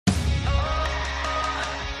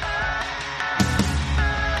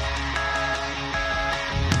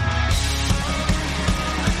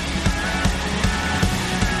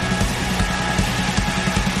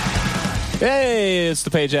It's the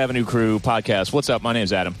Page Avenue Crew podcast. What's up? My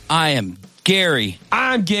name's Adam. I am Gary.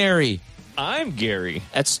 I'm Gary. I'm Gary.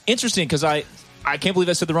 That's interesting because I can't believe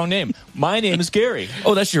I said the wrong name. My name is Gary.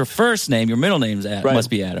 Oh, that's your first name. Your middle name's Adam. Right. Must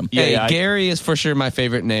be Adam. Yeah, Gary is for sure my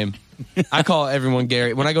favorite name. I call everyone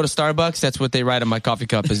Gary. When I go to Starbucks, that's what they write on my coffee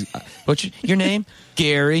cup. Is what's your name?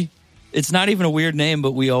 Gary. It's not even a weird name,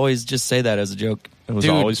 but we always just say that as a joke. It was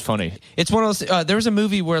Dude. always funny. It's one of those. There was a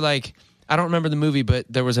movie where I don't remember the movie, but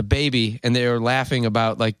there was a baby and they were laughing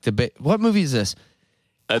about what movie is this?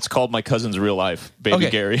 That's called My Cousin's Real Life, Baby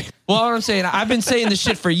Gary. Well, what I'm saying, I've been saying this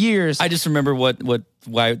shit for years. I just remember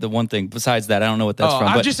why the one thing. Besides that, I don't know what that's from.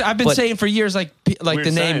 I've been saying for years, like Weird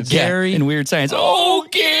the name Science. Gary in Weird Science. Oh,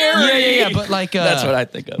 Gary. Yeah. But that's what I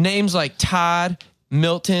think of. Names like Todd,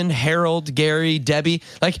 Milton, Harold, Gary, Debbie.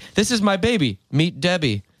 Like, this is my baby. Meet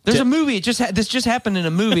Debbie. There's a movie. This just happened in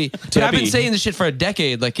a movie. But I've been saying this shit for a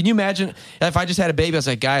decade. Like, can you imagine if I just had a baby? I was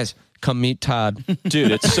like, guys, come meet Todd.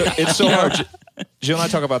 Dude, it's so hard. Jill and I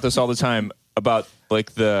talk about this all the time about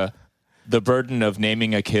like the burden of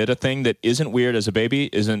naming a kid a thing that isn't weird as a baby,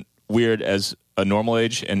 isn't weird as a normal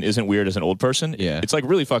age, and isn't weird as an old person. Yeah. It's like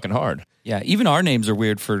really fucking hard. Yeah, even our names are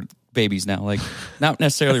weird for babies now. Like, not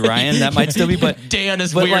necessarily Ryan. That might still be, but Dan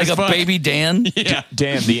is but weird like as a fuck. baby Dan. Yeah.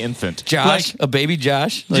 Dan the infant. Josh, a baby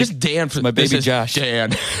Josh. Like, Just Dan. For my baby this is Josh.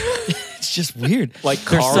 Dan. It's just weird. Like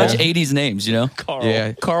they're Carl. such 80s names, you know? Carl.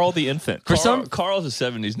 Yeah. Carl the infant. Carl's a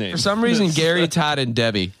 70s name. For some reason, Gary, Todd, and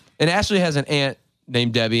Debbie. And Ashley has an aunt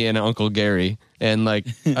named Debbie and an uncle Gary. And I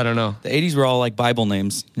don't know. The 80s were all like Bible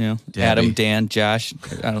names, you know? Debbie. Adam, Dan, Josh.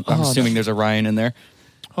 I'm assuming there's a Ryan in there.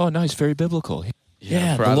 Oh, nice. Very biblical.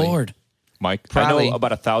 Yeah, the probably. Lord. Mike. Probably. I know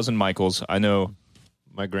about 1,000 Michaels. I know.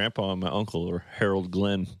 My grandpa and my uncle are Harold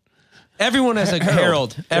Glenn. Everyone has a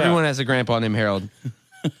Harold. Everyone has a grandpa named Harold.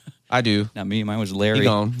 I do. Not me. Mine was Larry. He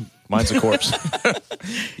gone. Mine's a corpse.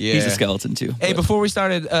 Yeah. He's a skeleton too. Hey, before we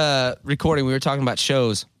started recording, we were talking about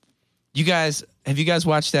shows. Have you guys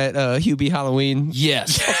watched that Hubie Halloween?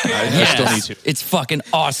 Yes. I still need to. It's fucking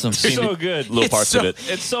awesome. It's so good. Little It's parts so- of it.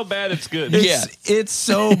 It's so bad, it's good. It's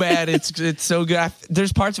so bad. It's so good.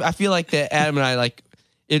 There's parts. I feel like that Adam and I like.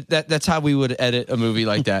 That's how we would edit a movie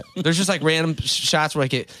like that. There's just like random shots where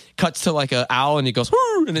like it cuts to like an owl and it goes,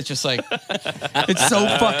 "Woo!" and it's just like, it's so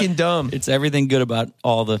fucking dumb. It's everything good about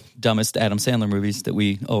all the dumbest Adam Sandler movies that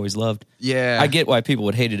we always loved. Yeah. I get why people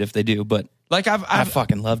would hate it if they do, but Like I I've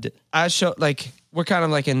fucking loved it. I show like we're kind of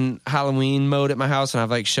like in Halloween mode at my house, and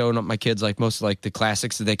I've like shown up my kids like most of like the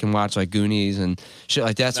classics that they can watch, like Goonies and shit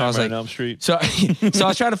like that. So I was Nightmare like, on Elm Street. so I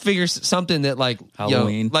was trying to figure something that like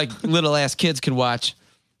Halloween. like little ass kids could watch,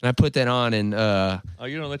 and I put that on. And Oh,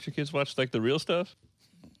 you don't let your kids watch like the real stuff?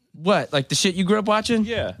 what, like the shit you grew up watching?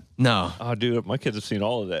 Yeah. No, Oh, dude, my kids have seen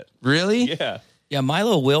all of that. really? Yeah. Yeah,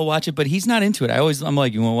 Milo will watch it, but he's not into it. I'm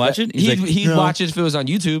like, you want to watch it? He's He'd like, no. watch it if it was on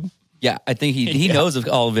YouTube. Yeah, I think he knows of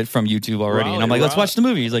all of it from YouTube already. And I'm like, let's watch the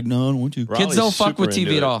movie. He's like, no, I don't want to. Riley's Kids don't fuck with super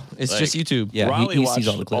TV into at it. all. It's just YouTube. Yeah, Riley he watched sees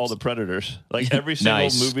all the clips. all the Predators. Like every single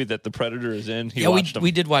Nice. movie that the Predator is in, he Yeah, watched them. we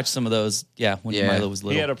did watch some of those. Yeah, when Yeah. Milo was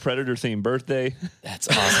little. He had a Predator-themed birthday. That's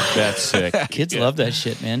awesome. That's sick. Kids love that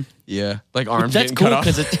shit, man. Yeah, like arms That's getting cool cut off.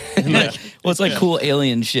 because it's like cool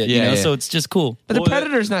alien shit, you Yeah, know. yeah. So it's just cool. But the Well,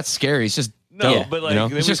 Predator's not scary. It's just No, Yeah. but like You know?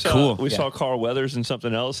 then It's we just saw, cool. We saw Carl Weathers and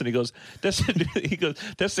something else, and he goes, "That's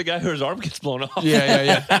the guy whose arm gets blown off."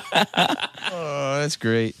 yeah. Oh, that's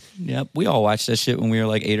great. Yep, we all watched that shit when we were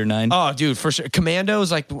like 8 or 9. Oh, dude, for sure. Commando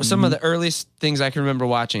is like some of the earliest things I can remember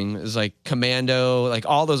watching. Is like Commando, like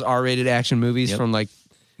all those R-rated action movies from like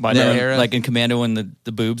My that dad, era. Like in Commando when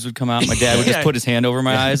the boobs would come out, my dad would just Yeah. put his hand over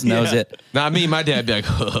my eyes and that was it. Not me. My dad would be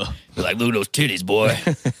like, Be like, look at those titties, boy.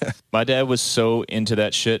 my dad was so into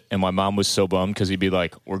that shit, and my mom was so bummed because he'd be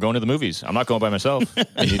like, "We're going to the movies. I'm not going by myself."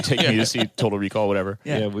 And he'd take me to see Total Recall, whatever.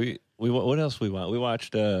 Yeah. We what else we watched? We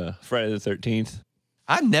watched Friday the 13th.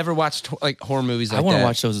 I never watched like horror movies like I want to that.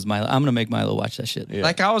 watch those as Milo. I'm going to make Milo watch that shit. Yeah.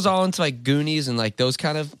 Like I was all into like Goonies and like those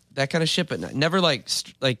kind of shit, but never like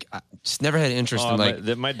I just never had interest in like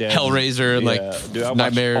my dad Hellraiser and Yeah. Dude, I like watched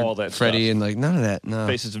Nightmare all that Freddy stuff. and like none of that. No,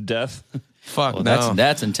 Faces of Death. fuck Well, no.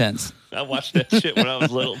 that's intense. I watched that shit when I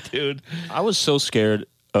was little, dude. I was so scared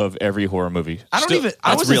of every horror movie. I don't Still- even. I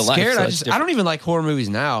that's wasn't real life, scared. so I it's just. I different. don't even like horror movies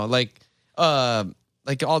now. Like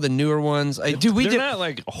all the newer ones. Dude, They're not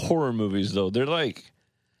like horror movies though. They're like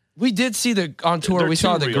we did see the on tour. They're We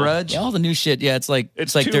saw too The real. Grudge. Yeah, all the new shit. Yeah, it's like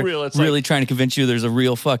It's like too they're real. It's really like- trying to convince you there's a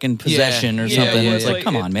real fucking possession or something. yeah, It's like,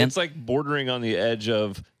 come on, man. It's like bordering on the edge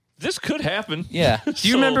of this could happen. Yeah. Do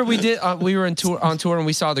you remember we were on tour and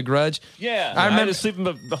we saw The Grudge? Yeah, I I remember. had to sleep in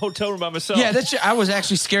the hotel room by myself. Yeah, I was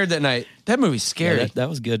actually scared that night. That movie's scary. That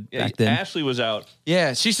was good Yeah, back then. Ashley was out.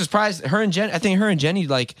 Yeah, she surprised her and Jen. I think her and Jenny,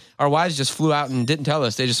 like our wives, just flew out and didn't tell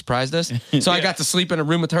us. They just surprised us. So I got to sleep in a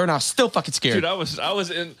room with her, and I was still fucking scared. Dude, I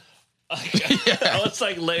was in. I was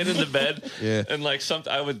like laying in the bed, and like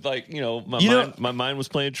I would like my mind was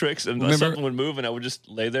playing tricks, and something would move, and I would just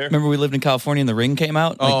lay there. Remember we lived in California and The Ring came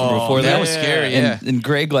out before that that? was scary. Yeah, And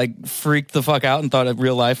Greg like freaked the fuck out and thought in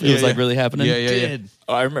real life it was like really happening. yeah.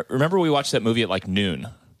 I remember we watched that movie at like noon,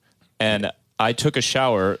 and I took a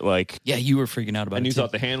shower like. Yeah, you were freaking out about And it. you too.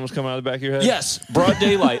 thought the hand was coming out of the back of your head? Yes, broad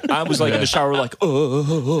daylight. I was like in the shower, like,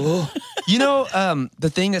 oh. You know, the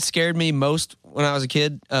thing that scared me most when I was a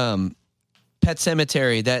kid, Pet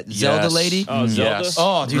Cemetery, that Zelda lady. Oh, Zelda? Yes.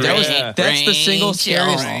 Oh, dude, Yeah. that's the single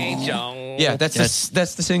scariest. Yeah, Yeah, that's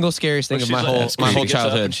the single scariest thing of my whole And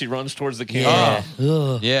childhood. she runs towards the camera.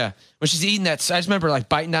 Yeah, when she's eating that, I just remember like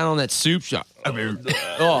biting down on that soup.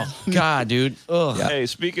 Oh God, dude. Oh, Hey,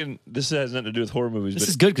 this has nothing to do with horror movies, This but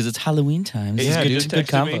is good because it's Halloween time. This Yeah, is good, dude. it's a good texted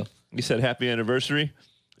combo. me. He said happy anniversary,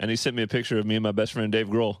 and he sent me a picture of me and my best friend Dave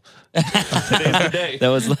Grohl. Today's the day. That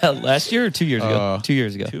was last year or 2 years ago? 2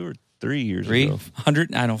 years ago. 2 or 3 years ago.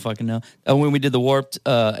 300? I don't fucking know. When we did the Warped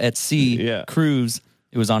at Sea cruise,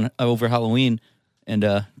 it was on over Halloween,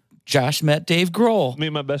 and Josh met Dave Grohl. Me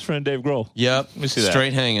and my best friend Dave Grohl. yep. me see that.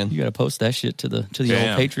 Straight hanging. You got to post that shit to the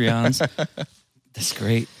Damn. old Patreons. That's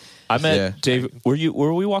great. I met Yeah. Dave.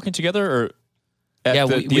 Were we walking together or? At Yeah,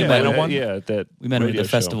 the, we the met Atlanta him. one. Yeah, at that We met him at radio the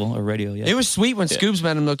show. festival or radio. Yeah, It was sweet when Scoobs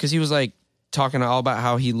met him though, because he was like talking all about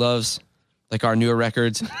how he loves like our newer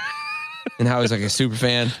records and how he's like a super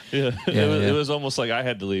fan. Yeah, Yeah. it was almost like I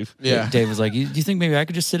had to leave. Dave was like, "Do you think maybe I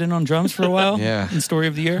could just sit in on drums for a while?" Yeah. In Story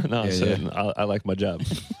of the Year. No, I said I like my job.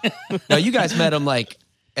 Now you guys met him like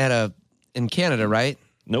in Canada, right?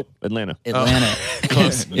 Nope, Atlanta. Atlanta.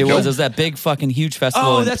 It was that big fucking huge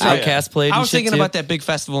festival. and Outkast played. I and was shit, thinking too. about that big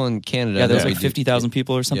festival in Canada. Yeah, there was that like we did. 50,000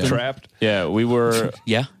 people or something. Trapped. Yeah, we were.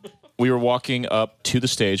 Yeah. We were walking up to the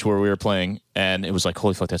stage where we were playing, and it was like,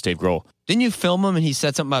 holy fuck, that's Dave Grohl. Didn't you film him and he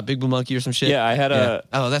said something about Big Blue Monkey or some shit? Yeah, I had a.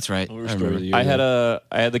 Oh, that's right. I remember. I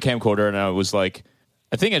had the camcorder, and I was like,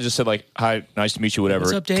 I think I just said like, "Hi, nice to meet you," whatever.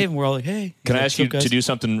 What's up, Dave? And we're all like, "Hey." Can I He's ask like, you "What's up, to guys?" do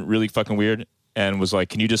something really fucking weird? And was like,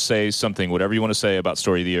 can you just say something, whatever you want to say about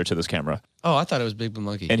Story of the Year to this camera? Oh, I thought it was Big Blue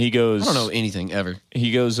Monkey. And he goes, I don't know anything ever.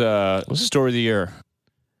 He goes, what's the Story of the Year?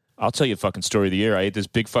 I'll tell you fucking Story of the Year. I ate this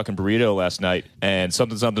big fucking burrito last night, and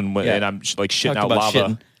something, Yeah. and I'm like shitting Talked out about lava.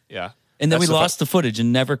 shitting. Yeah. And then That's we the lost the footage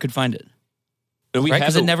and never could find it. We Right? had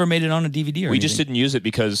Because to- it never made it on a DVD or We just anything. didn't use it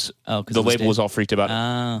because Oh, 'cause the it was label was all freaked about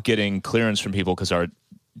Ah. getting clearance from people because our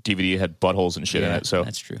DVD had buttholes and shit in Yeah, it. So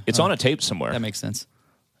that's true. It's Oh. on a tape somewhere. That makes sense.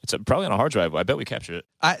 It's probably on a hard drive. I bet we captured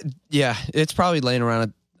it. Yeah, it's probably laying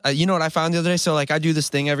around. You know what I found the other day? So like I do this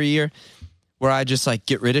thing every year where I just like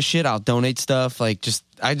get rid of shit. I'll donate stuff. Like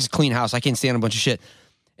I just clean house. I can't stand a bunch of shit.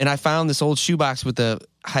 And I found this old shoebox with the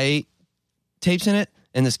hi-8 tapes in it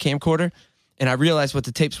and this camcorder. And I realized what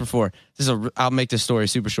the tapes were for. I'll make this story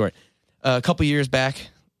super short. A couple years back,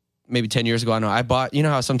 maybe 10 years ago, I know I bought, you know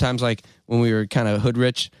how sometimes like when we were kind of hood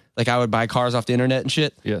rich, like I would buy cars off the internet and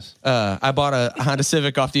shit. Yes. I bought a Honda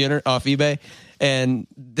Civic off eBay, and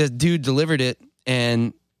the dude delivered it,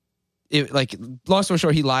 and it like long story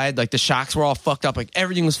short, he lied. Like the shocks were all fucked up, like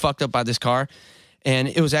everything was fucked up by this car, and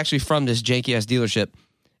it was actually from this janky ass dealership,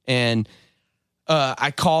 and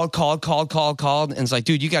I called, and it's like,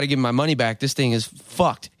 dude, you got to give me my money back. This thing is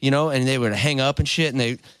fucked, you know. And they would hang up and shit,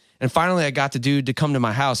 and finally, I got the dude to come to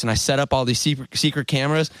my house, and I set up all these secret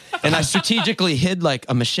cameras, and I strategically hid like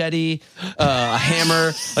a machete, a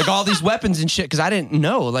hammer, like all these weapons and shit, because I didn't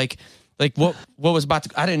know, like what was about to.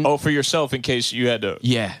 I didn't. Oh, for yourself in case you had to.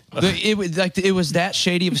 Yeah, it was that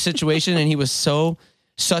shady of a situation, and he was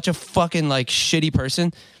such a fucking like shitty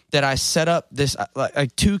person that I set up this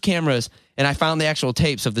like 2 cameras, and I found the actual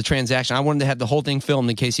tapes of the transaction. I wanted to have the whole thing filmed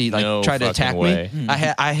in case he like No tried to fucking attack way. me.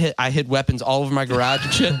 I hid weapons all over my garage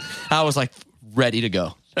and shit. I was like ready to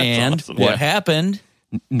go. And awesome. what Yeah. happened?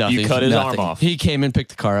 Nothing. You cut his Nothing. arm off. He came and picked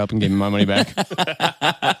the car up and gave me my money back.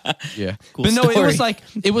 Yeah, but no, story.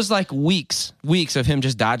 it was like weeks of him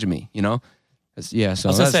just dodging me. You know, yeah. So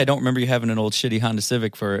I was gonna that's- say I don't remember you having an old shitty Honda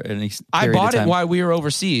Civic for any. I period of bought it time. while we were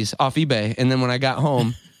overseas off eBay, and then when I got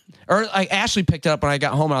home, or like Ashley picked it up when I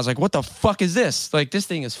got home, and I was like, "What the fuck is this? Like this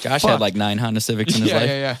thing is." Josh fucked. had like 9 Honda Civics in his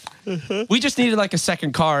life. Yeah. We just needed like a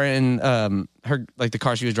second car, and her like the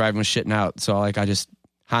car she was driving was shitting out, so like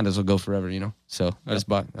Hondas will go forever, you know. So I just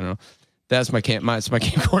bought. I don't know. That's my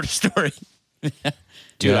camcorder story.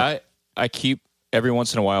 Dude, Yeah. I keep every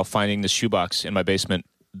once in a while finding this shoebox in my basement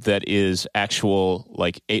that is actual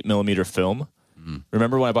like 8mm film.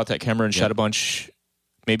 Remember when I bought that camera and shot a bunch,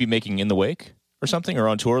 maybe making In the Wake or something, or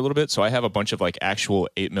on tour a little bit? So I have a bunch of like actual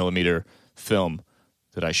 8mm film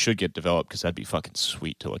that I should get developed because that'd be fucking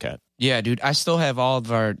sweet to look at. Yeah, dude. I still have all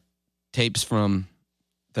of our tapes from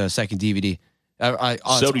the second DVD.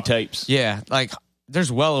 Sody tapes. Yeah, like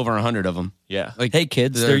there's well over 100 of them. Yeah. Like, Hey,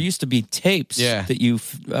 kids, there used to be tapes Yeah. that you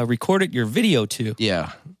recorded your video to.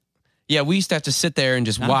 Yeah. Yeah, we used to have to sit there and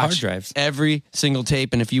just Not watch hard drives. every single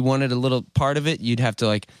tape. And if you wanted a little part of it, you'd have to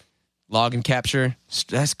like log and capture.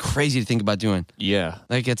 That's crazy to think about doing. Yeah.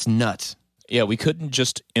 Like, it's nuts. Yeah, we couldn't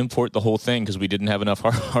just import the whole thing because we didn't have enough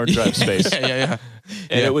hard drive space. Yeah.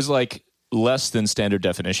 And it was like less than standard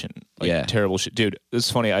definition. Like terrible shit. Dude, this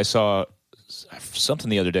is funny. I saw something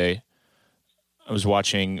the other day. I was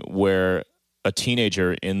watching where a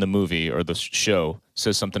teenager in the movie or the show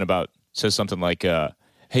says something like,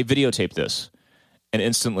 hey, videotape this. And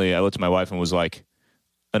instantly I looked at my wife and was like,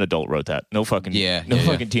 an adult wrote that. No fucking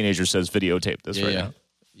fucking teenager says videotape this right now.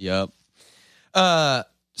 Yep.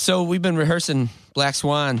 So we've been rehearsing Black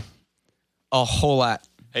Swan a whole lot.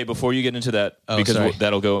 Hey, before you get into that, because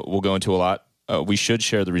we'll go into a lot, we should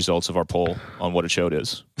share the results of our poll on what a chode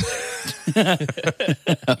is.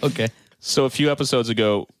 Okay. So a few episodes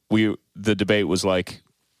ago, the debate was like,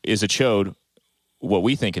 is a chode what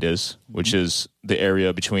we think it is, which is the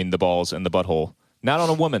area between the balls and the butthole? Not on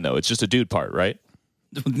a woman, though. It's just a dude part, right?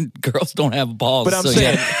 Girls don't have balls. But I'm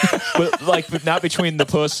saying, but not between the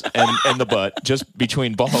puss and the butt, just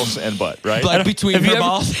between balls and butt, right? Like between her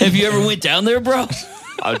balls. Have you ever went down there, bro?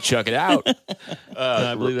 I'll check it out.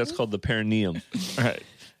 I believe that's called the perineum. Right.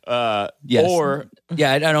 Yes. Or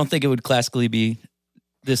I don't think it would classically be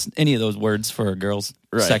any of those words for a girls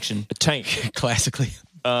section. A tank. Classically.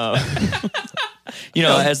 As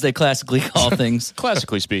they classically call things.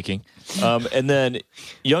 Classically speaking. And then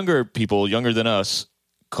younger people, younger than us,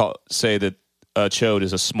 say that a chode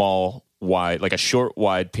is a small, wide, like a short,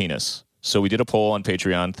 wide penis. So we did a poll on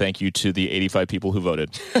Patreon. Thank you to the 85 people who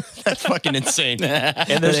voted. That's fucking insane.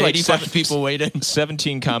 And there's like 85 people waiting.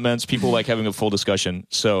 17 comments, people like having a full discussion.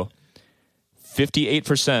 So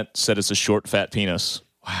 58% said it's a short, fat penis.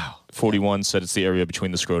 Wow. 41 said it's the area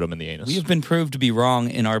between the scrotum and the anus. We have been proved to be wrong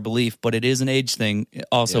in our belief, but it is an age thing.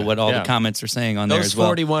 Also, what all the comments are saying on there as well.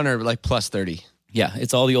 Those 41 are like plus 30. Yeah,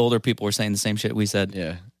 it's all the older people were saying the same shit we said.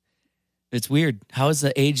 Yeah. It's weird. How does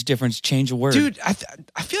the age difference change a word? Dude, I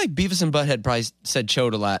feel like Beavis and Butthead probably said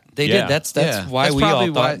chode a lot. They did. That's why that's we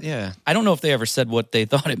all thought. I don't know if they ever said what they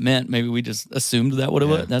thought it meant. Maybe we just assumed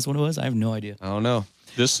that that's what it was. I have no idea. I don't know.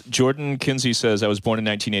 This Jordan Kinsey says, I was born in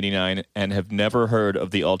 1989 and have never heard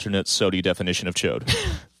of the alternate SOTY definition of chode.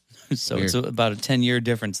 So It's about a 10-year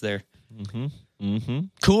difference there. Mm-hmm. Mm-hmm.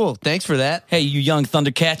 Cool. Thanks for that. Hey, you young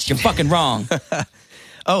Thundercats, you're fucking wrong.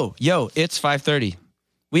 Oh, it's 5:30.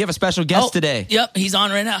 We have a special guest today. Yep, he's on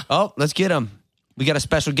right now. Oh, let's get him. We got a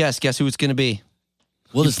special guest. Guess who it's going to be?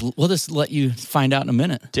 We'll just let you find out in a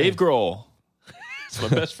minute. Dave Grohl. It's my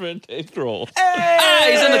best friend, Dave Grohl.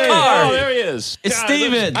 Hey! He's in the car. Oh, there he is. It's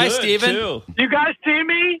Steven. Hi, Steven. You guys see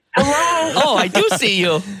me? Hello? Oh, I do see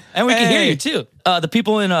you. And we can hear you, too. The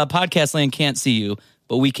people in podcast land can't see you,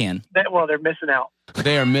 but we can. Well, they're missing out.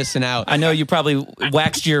 They are missing out. I know you probably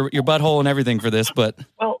waxed your butthole and everything for this, but...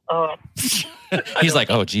 Well, he's like,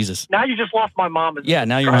 oh, Jesus. now you just lost my mom. Yeah,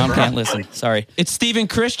 now your mom can't listen. Sorry. It's Steven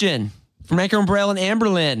Christian from Anchor Umbrella and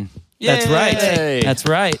Amberlin. That's right. Yay. That's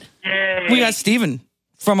right. Yay. We got Steven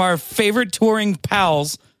from our favorite touring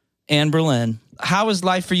pals, Anne Berlin. How is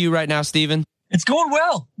life for you right now, Steven? It's going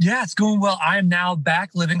well. Yeah, it's going well. I am now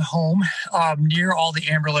back living home near all the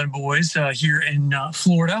Amberlin boys here in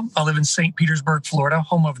Florida. I live in St. Petersburg, Florida,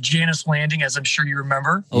 home of Janice Landing, as I'm sure you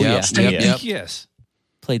remember. Oh, yeah. Yep. Yes.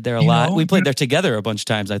 Played there a lot. We played there together a bunch of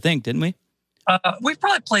times, I think, didn't we? We've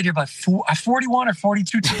probably played here about 41 or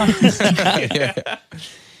 42 times.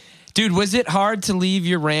 Dude, was it hard to leave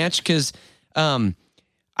your ranch? Because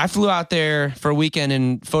I flew out there for a weekend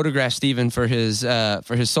and photographed Steven for his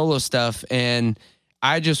solo stuff, and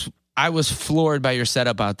I was floored by your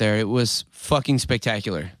setup out there. It was fucking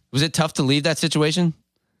spectacular. Was it tough to leave that situation?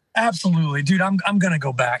 Absolutely, dude. I'm gonna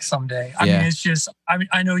go back someday. I mean, it's just.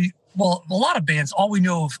 I know you. Well, a lot of bands. All we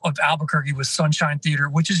know of Albuquerque was Sunshine Theater,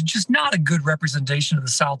 which is just not a good representation of the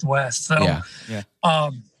Southwest. So,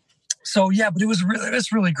 but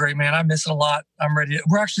it's really great, man. I miss it a lot. I'm ready.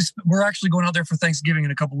 We're actually going out there for Thanksgiving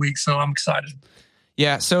in a couple weeks, so I'm excited.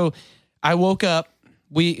 Yeah. So I woke up.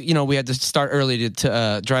 We had to start early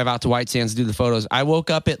to drive out to White Sands to do the photos. I woke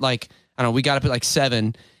up at we got up at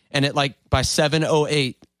 7, and at by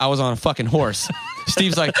 7:08, I was on a fucking horse.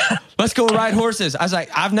 Steve's like, let's go ride horses. I was like,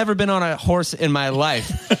 I've never been on a horse in my life.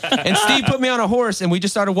 And Steve put me on a horse and we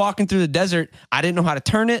just started walking through the desert. I didn't know how to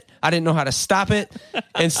turn it. I didn't know how to stop it.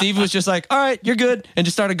 And Steve was just like, all right, you're good. And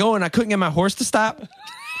just started going. I couldn't get my horse to stop.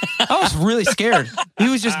 I was really scared. He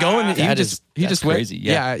was just going. He just went. Crazy.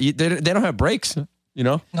 Yeah. They don't have brakes, you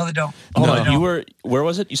know? No, they don't. Hold No, on. they don't. You were, where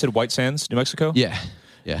was it? You said White Sands, New Mexico? Yeah.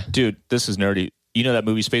 Yeah. Dude, this is nerdy. You know that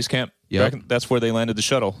movie Space Camp? Yep. That's where they landed the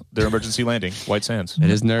shuttle, their emergency landing, White Sands. It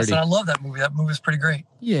is I nerdy. said, I love that movie. That movie is pretty great.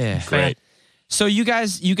 Yeah. Great. So you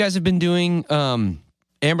guys have been doing,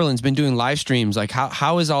 Amberlin's been doing live streams. Like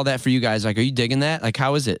how is all that for you guys? Like, are you digging that? Like,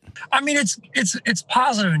 how is it? I mean, it's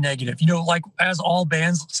positive and negative. You know, like as all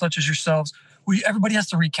bands such as yourselves, everybody has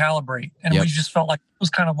to recalibrate, and we just felt like it was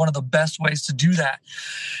kind of one of the best ways to do that.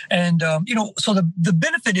 And you know, so the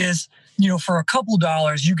benefit is, you know, for a couple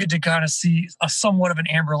 $, you get to kind of see a somewhat of an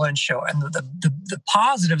Amberlin show, and the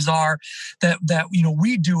positives are that you know,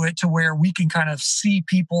 we do it to where we can kind of see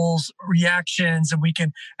people's reactions,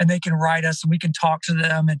 and they can write us, and we can talk to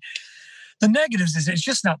them. And the negatives is it's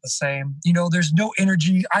just not the same. You know, there's no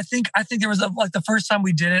energy. I think there was like the first time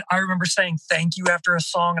we did it, I remember saying thank you after a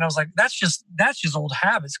song, and I was like, that's just old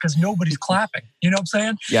habits because nobody's clapping. You know what I'm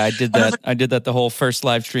saying? Yeah, I did that. I did that the whole first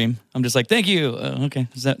live stream. I'm just like, thank you. Okay,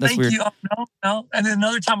 that's thank weird. you. Oh, no. And then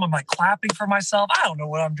another time I'm like clapping for myself. I don't know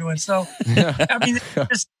what I'm doing. So I mean,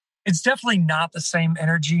 it's definitely not the same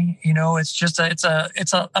energy. You know, it's just it's a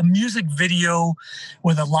music video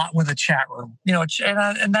with a chat room. You know,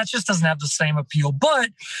 and that just doesn't have the same appeal.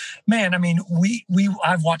 But man, I mean,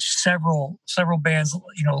 I've watched several bands,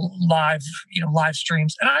 you know, live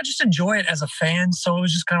streams, and I just enjoy it as a fan. So it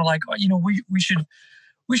was just kind of like, you know, we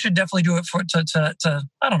should definitely do it to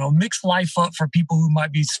I don't know, mix life up for people who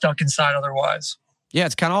might be stuck inside otherwise. Yeah,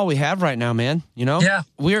 it's kind of all we have right now, man. You know? Yeah.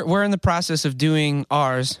 We're in the process of doing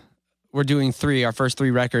ours. We're doing our first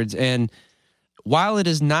 3 records. And while it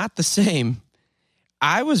is not the same,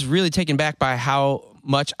 I was really taken back by how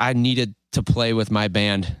much I needed to play with my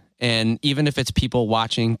band. And even if it's people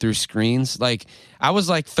watching through screens, like I was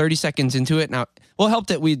like 30 seconds into it. Now, well, it helped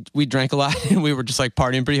that we drank a lot and we were just like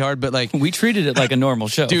partying pretty hard, but like We treated it like a normal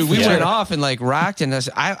show. dude, we went off and like rocked. And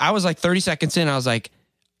I was like 30 seconds in. I was like,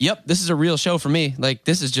 yep, this is a real show for me. Like,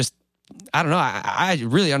 this is just, I don't know. I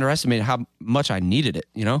really underestimated how much I needed it,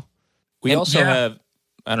 you know? We also have,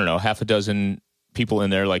 I don't know, half a dozen people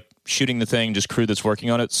in there like shooting the thing, just crew that's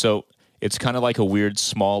working on it. So it's kind of like a weird,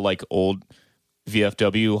 small, like old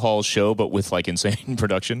VFW hall show, but with like insane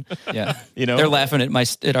production. Yeah. You know? They're laughing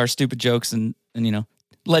at our stupid jokes and, you know,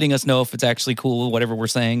 letting us know if it's actually cool, whatever we're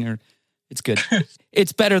saying, or it's good.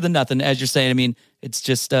 It's better than nothing, as you're saying. I mean, it's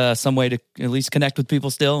just some way to at least connect with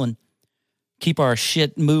people still and keep our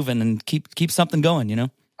shit moving and keep something going, you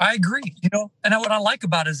know? I agree, you know, and what I like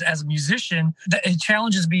about it is as a musician, that it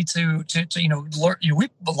challenges me to you know, learn. You know,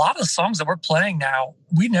 a lot of the songs that we're playing now,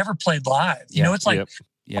 we never played live. You know, it's like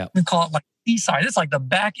we call it like B-side. It's like the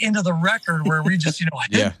back end of the record where we just, you know,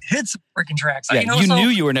 hit some freaking tracks. Yeah, you know, you knew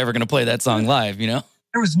you were never going to play that song live, you know?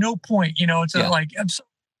 There was no point, you know, to like.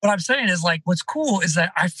 What I'm saying is like, what's cool is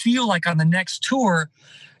that I feel like on the next tour,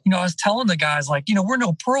 you know, I was telling the guys, like, you know, we're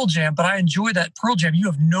no Pearl Jam, but I enjoy that Pearl Jam. You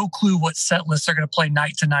have no clue what set lists they're going to play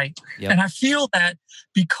night to night. Yep. And I feel that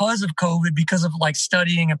because of COVID, because of like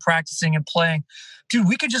studying and practicing and playing, dude,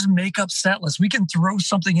 we could just make up set lists. We can throw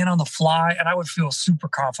something in on the fly and I would feel super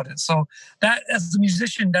confident. So that, as a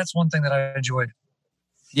musician, that's one thing that I enjoyed.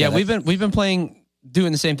 Yeah, we've been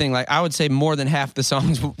doing the same thing. Like I would say more than half the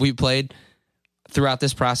songs we played throughout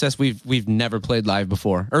this process, we've never played live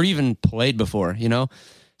before or even played before, you know?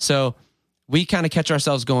 So we kind of catch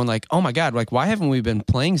ourselves going like, oh my God, like, why haven't we been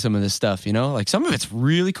playing some of this stuff? You know, like some of it's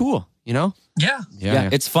really cool, you know? Yeah.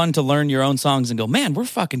 It's fun to learn your own songs and go, man, we're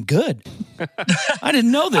fucking good. I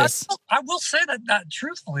didn't know this. I will say that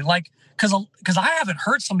truthfully, like, cause I haven't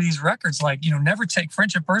heard some of these records, like, you know, Never Take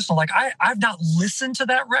Friendship Personal. Like I've not listened to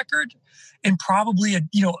that record in probably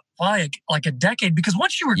like a decade, because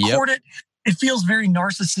once you record it, it feels very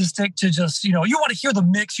narcissistic to just, you know, you want to hear the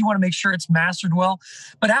mix. You want to make sure it's mastered well.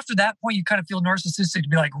 But after that point, you kind of feel narcissistic to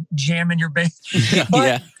be like jamming your bass.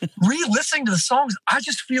 But re-listening to the songs, I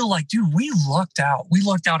just feel like, dude, we lucked out. We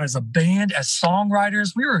lucked out as a band, as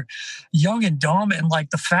songwriters. We were young and dumb. And like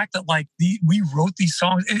the fact that like we wrote these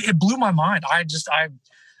songs, it blew my mind. I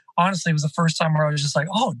honestly, it was the first time where I was just like,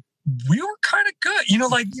 oh, we were kind of good. You know,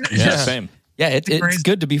 like, same. Yeah, it's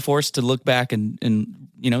good to be forced to look back and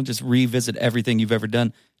you know, just revisit everything you've ever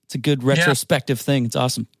done. It's a good retrospective thing. It's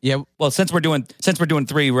awesome. Yeah. Well, since we're doing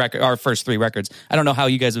our first 3 records, I don't know how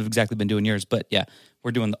you guys have exactly been doing yours, but yeah,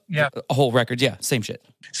 we're doing a whole record. Yeah, same shit.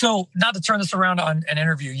 So not to turn this around on an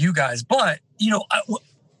interview, you guys, but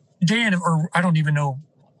Dan, or I don't even know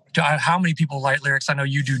how many people write lyrics. I know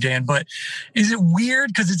you do, Dan, but is it weird?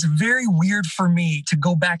 Because it's very weird for me to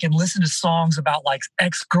go back and listen to songs about like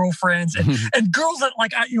ex-girlfriends and girls that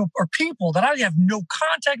like, or people that I have no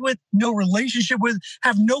contact with, no relationship with,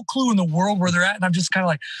 have no clue in the world where they're at. And I'm just kind of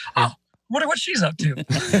like, oh, wonder what she's up to.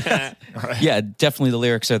 Yeah, definitely the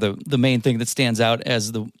lyrics are the main thing that stands out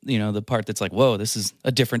as the part that's like, whoa, this is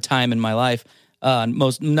a different time in my life.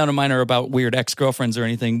 None of mine are about weird ex-girlfriends or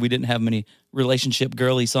anything. We didn't have many relationship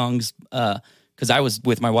girly songs because I was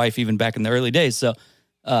with my wife even back in the early days. So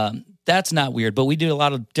that's not weird. But we did a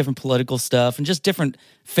lot of different political stuff and just different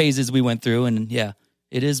phases we went through. And yeah,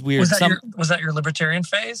 it is weird. Was that your libertarian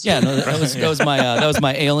phase? Yeah, no, that was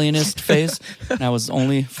my alienist phase. And I was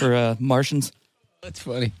only for Martians. That's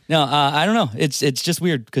funny. No, I don't know. It's just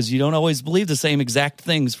weird because you don't always believe the same exact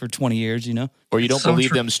things for 20 years, Or you don't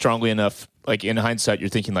believe them strongly enough. Like in hindsight, you're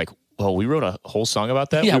thinking like, well, we wrote a whole song about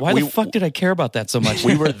that. Yeah, why the fuck did I care about that so much?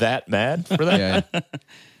 We were that mad for that?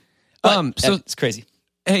 Yeah. So it's crazy.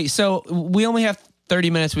 Hey, so we only have 30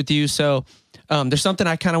 minutes with you. So there's something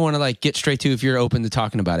I kind of want to like get straight to if you're open to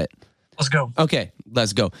talking about it. Let's go. Okay,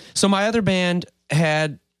 let's go. So my other band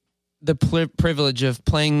had the privilege of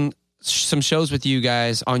playing some shows with you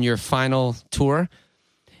guys on your final tour.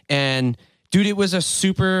 And dude, it was a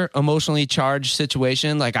super emotionally charged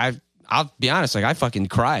situation. Like I'll be honest, like I fucking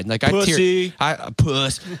cried. Like I like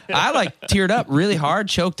teared up really hard,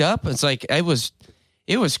 choked up. It's like it was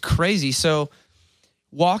crazy. So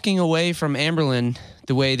walking away from Anberlin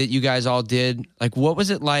the way that you guys all did, like what was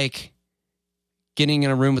it like getting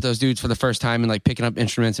in a room with those dudes for the first time and like picking up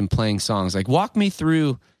instruments and playing songs? Like walk me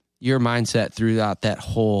through your mindset throughout that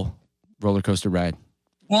whole roller coaster ride.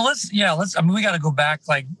 Well, we got to go back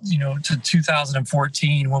to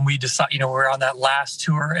 2014 when we decided, we're on that last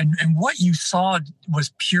tour and what you saw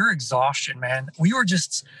was pure exhaustion, man.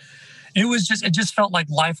 It just felt like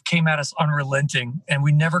life came at us unrelenting and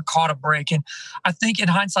we never caught a break. And I think in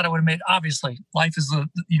hindsight, I would have made, obviously life is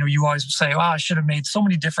you always say, I should have made so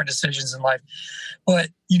many different decisions in life. But,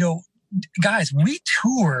 guys, we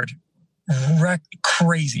toured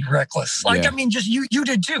crazy reckless. Like, yeah. I mean, just you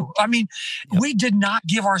did too. I mean, we did not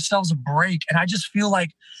give ourselves a break. And I just feel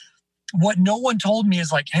like what no one told me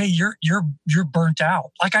is like, hey, you're burnt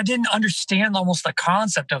out. Like I didn't understand almost the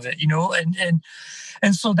concept of it,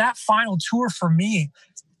 and so that final tour for me,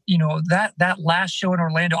 that last show in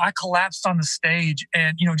Orlando, I collapsed on the stage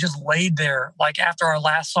and, just laid there like after our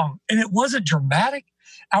last song. And it wasn't dramatic.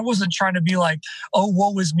 I wasn't trying to be like, oh,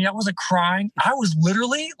 woe is me. I wasn't crying. I was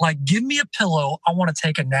literally like, give me a pillow. I want to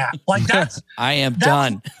take a nap. Like that's, I am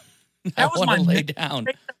done. I want to lay down.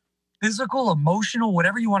 Physical, emotional,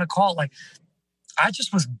 whatever you want to call it. Like I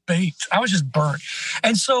just was baked. I was just burnt.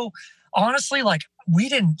 And so honestly, like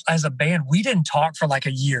as a band, we didn't talk for like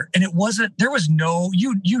a year and there was no,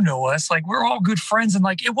 you know us, like we're all good friends. And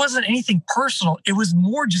like, it wasn't anything personal. It was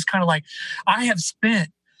more just kind of like, I have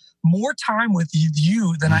spent more time with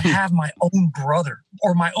you than I have my own brother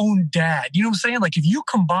or my own dad. You know what I'm saying? Like if you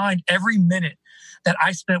combined every minute that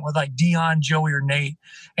I spent with like Dion, Joey, or Nate,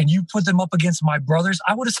 and you put them up against my brothers,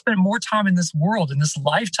 I would have spent more time in this world, in this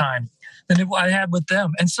lifetime than I had with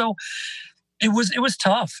them. And so it was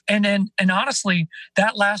tough. And honestly,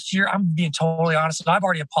 that last year, I'm being totally honest, and I've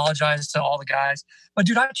already apologized to all the guys, but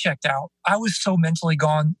dude, I checked out. I was so mentally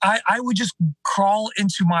gone. I would just crawl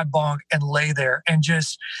into my bunk and lay there and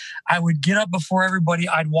I would get up before everybody.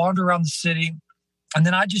 I'd wander around the city and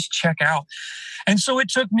then I'd just check out. And so it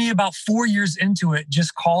took me about 4 years into it,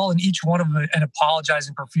 just calling each one of them and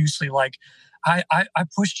apologizing profusely. Like, I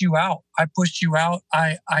pushed you out. I pushed you out.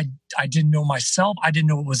 I didn't know myself. I didn't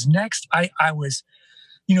know what was next. I was,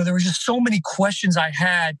 there were just so many questions I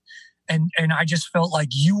had. And I just felt like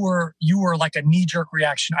you were like a knee-jerk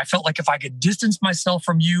reaction. I felt like if I could distance myself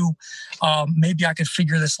from you, maybe I could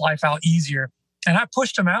figure this life out easier. And I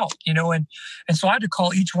pushed them out, and so I had to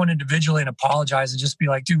call each one individually and apologize and just be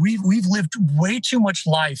like, dude, we've lived way too much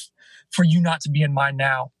life for you not to be in mine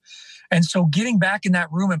now. And so getting back in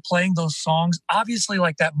that room and playing those songs, obviously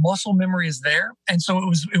like that muscle memory is there. And so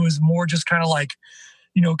it was more just kind of like,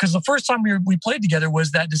 because the first time we played together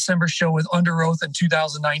was that December show with Under Oath in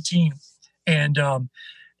 2019. And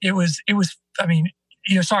it was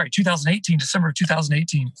 2018, December of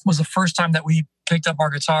 2018 was the first time that we picked up our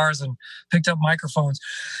guitars and picked up microphones.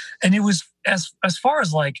 And it was as far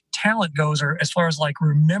as like talent goes, or as far as like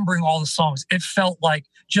remembering all the songs, it felt like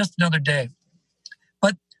just another day.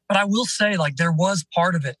 But I will say, like, there was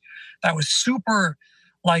part of it that was super,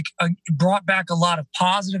 like, brought back a lot of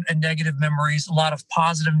positive and negative memories, a lot of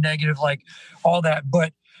positive, negative, like all that.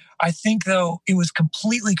 But I think, though, it was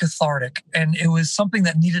completely cathartic, and it was something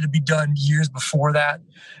that needed to be done years before that.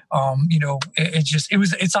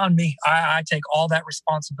 It's on me. I take all that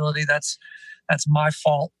responsibility. That's my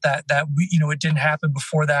fault that we, it didn't happen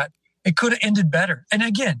before that. It could have ended better. And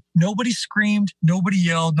again, nobody screamed, nobody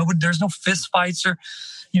yelled, there's no fist fights or,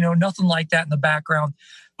 nothing like that in the background.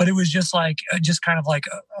 But it was just like, kind of like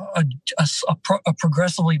a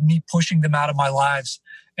progressively me pushing them out of my lives.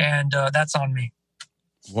 And that's on me.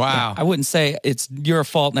 Wow. I wouldn't say it's your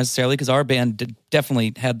fault necessarily, because our band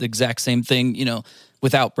definitely had the exact same thing,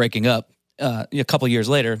 without breaking up a couple years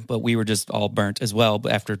later, but we were just all burnt as well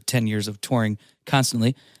after 10 years of touring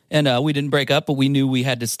constantly. And we didn't break up, but we knew we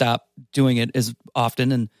had to stop doing it as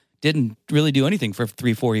often and didn't really do anything for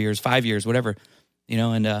 3-4 years, 5 years, whatever,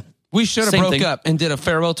 and we should have broke up and did a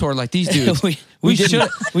farewell tour like these dudes. we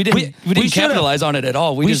didn't capitalize on it at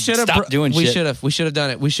all. We just stopped doing shit. We should have done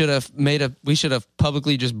it. We should have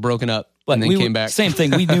publicly just broken up and then came back. Same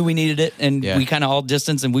thing. We knew we needed it, and we kind of all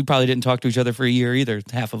distanced, and we probably didn't talk to each other for a year either.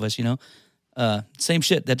 Half of us, same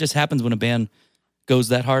shit. That just happens when a band goes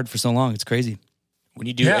that hard for so long. It's crazy. When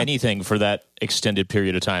you do anything for that extended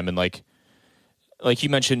period of time, and like you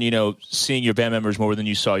mentioned, seeing your band members more than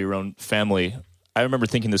you saw your own family. I remember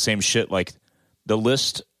thinking the same shit, like the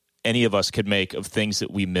list any of us could make of things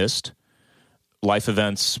that we missed, life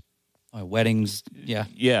events, weddings,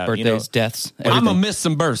 birthdays, deaths. Everything. I'm gonna miss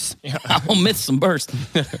some births. I'm gonna miss some births.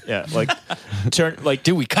 Yeah, like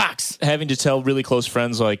Dewey Cox having to tell really close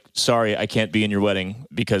friends, like, sorry, I can't be in your wedding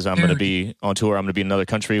because I'm gonna be on tour. I'm gonna be in another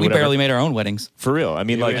country. We whatever. barely made our own weddings For real. I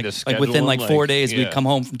mean, like within 4 days, we'd come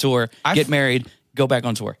home from tour, get married, go back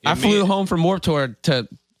on tour. I flew home from Warped Tour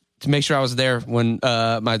to make sure I was there when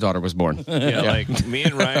my daughter was born. Like me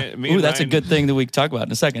and Ryan. That's a good thing that we can talk about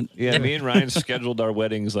in a second. Yeah, me and Ryan scheduled our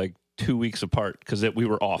weddings like 2 weeks apart because we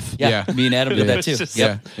were off. Yeah, me and Adam did that too.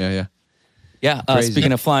 Yeah.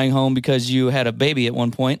 Speaking of flying home because you had a baby at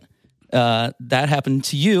one point, that happened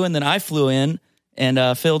to you, and then I flew in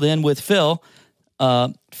and filled in with Phil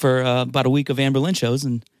for about a week of Anne Boleyn shows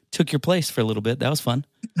and took your place for a little bit. That was fun.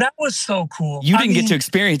 That was so cool. You didn't get to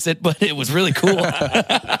experience it, but it was really cool.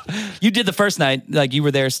 You did the first night, like you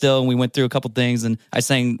were there still, and we went through a couple things, and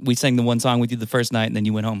we sang the one song with you the first night, and then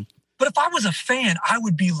you went home. But if I was a fan, I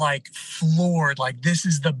would be like floored. Like, this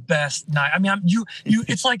is the best night. I mean,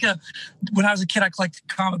 it's like when I was a kid, I collected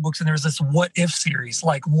comic books and there was this What If series,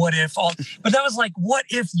 like What If but that was like, what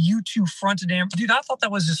if you two fronted him? Dude, I thought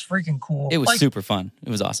that was just freaking cool. It was super fun. It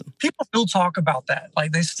was awesome. People still talk about that.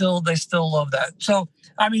 Like they still love that. So,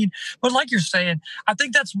 I mean, but like you're saying, I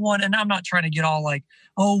think that's one, and I'm not trying to get all like,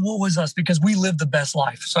 oh, what was us? Because we lived the best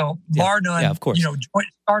life. So bar none, of course.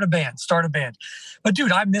 Start a band. But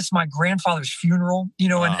dude, I miss my grandfather's funeral,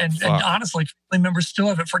 and honestly, family members still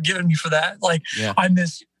haven't forgiven me for that. Like I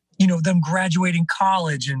miss, them graduating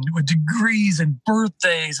college and with degrees and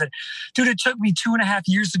birthdays. And dude, it took me 2.5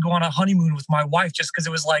 years to go on a honeymoon with my wife just because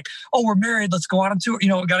it was like, oh, we're married. Let's go out on tour.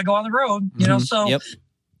 Got to go on the road, so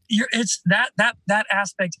it's that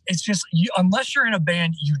aspect. It's just, unless you're in a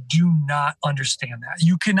band, you do not understand that.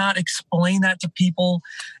 You cannot explain that to people,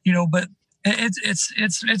 but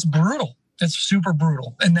it's brutal. It's super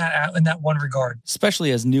brutal in that one regard.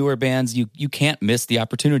 Especially as newer bands, you can't miss the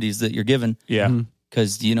opportunities that you're given. Yeah.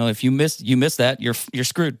 Because if you miss that, you're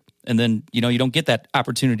screwed. And then you don't get that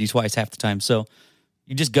opportunity twice half the time. So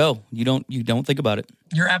you just go. You don't think about it.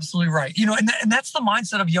 You're absolutely right. And that's the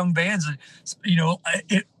mindset of young bands.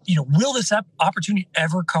 Will this opportunity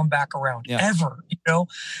ever come back around? Yeah. Ever?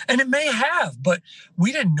 And it may have, but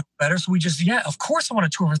we didn't know better. So we just, of course I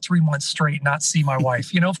want to tour for 3 months straight and not see my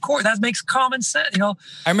wife. Of course that makes common sense.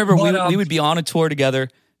 I remember we would be on a tour together,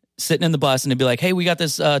 sitting in the bus, and it'd be like, hey, we got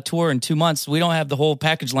this tour in 2 months. We don't have the whole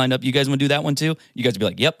package lined up. You guys want to do that one too? You guys would be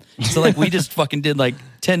like, yep. So we just fucking did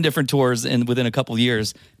 10 different tours within a couple of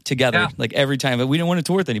years together, every time. But we didn't want to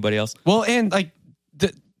tour with anybody else. Well, and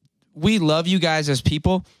we love you guys as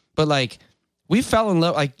people, but we fell in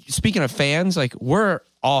love. Speaking of fans, we're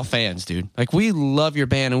all fans, dude. We love your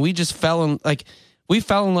band, and we just we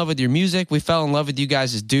fell in love with your music. We fell in love with you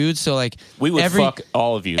guys as dudes. So we would fuck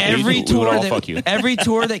all of you. Every tour we would all fuck you. Every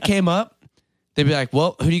tour that came up, they'd be like,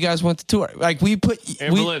 well, who do you guys want to tour? We put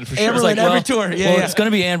Anne Boleyn for sure. Anne Boleyn every tour. Yeah, it's going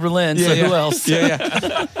to be Anne Boleyn. So who else?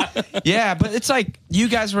 Yeah. Yeah, but it's you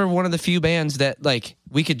guys were one of the few bands that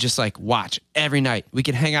we could just watch every night. We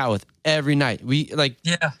could hang out with every night.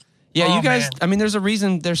 Yeah, you guys. Man. I mean, there's a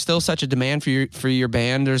reason there's still such a demand for your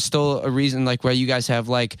band. There's still a reason why you guys have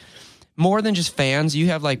more than just fans. You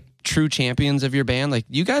have like true champions of your band. Like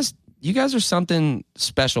you guys are something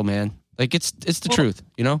special, man. Like it's the truth,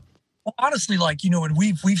 you know? Well, honestly, like, you know, and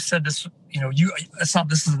we've said this, you know,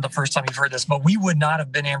 this isn't the first time you've heard this, but we would not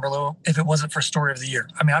have been Amarillo if it wasn't for Story of the Year.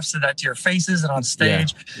 I mean, I've said that to your faces and on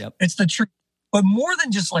stage. Yeah. Yep. It's the truth. But more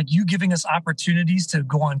than just like you giving us opportunities to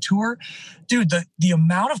go on tour, dude, the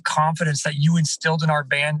amount of confidence that you instilled in our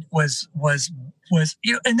band was,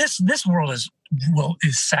 you know, and this world is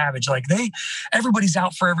savage. Like everybody's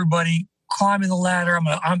out for everybody. Climbing the ladder.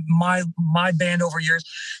 I'm my band over years.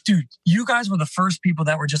 Dude, you guys were the first people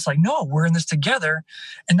that were just like, no, we're in this together.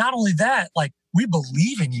 And not only that, like we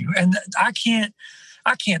believe in you. And I can't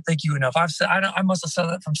thank you enough. I've said, I must have said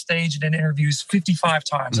that from stage and in interviews 55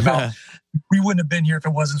 times about we wouldn't have been here if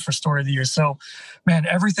it wasn't for Story of the Year. So, man,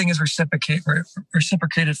 everything is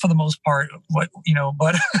reciprocated for the most part. What, you know,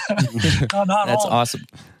 but not That's all. Awesome.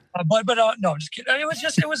 But no, just kidding.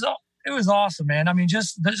 It was awesome, man. I mean,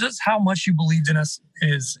 just how much you believed in us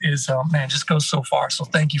is man, just goes so far. So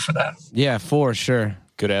thank you for that. Yeah, for sure.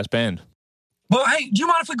 Good ass band. Well, hey, do you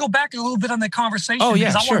mind if we go back a little bit on the conversation? Oh yeah,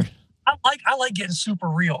 because sure. I like getting super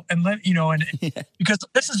real, and you know, and because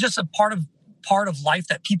this is just a part of life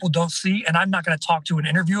that people don't see. And I'm not going to talk to an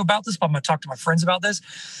interview about this, but I'm going to talk to my friends about this.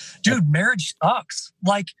 Dude, marriage sucks.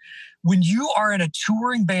 Like when you are in a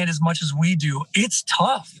touring band as much as we do, it's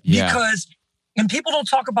tough because. And people don't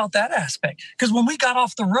talk about that aspect. Because when we got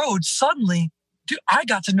off the road, suddenly, dude, I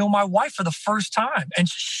got to know my wife for the first time. And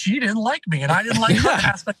she didn't like me. And I didn't like her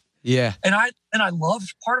aspect. Yeah. And I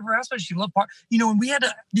loved part of her aspect. She loved part. You know, and we had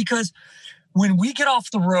to, because when we get off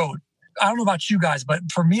the road, I don't know about you guys, but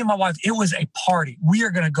for me and my wife, it was a party. We're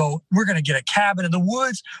going to get a cabin in the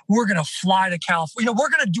woods. We're going to fly to California. You know,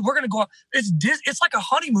 we're going to go. It's like a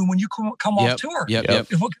honeymoon when you come off tour. Yep.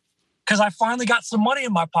 Because I finally got some money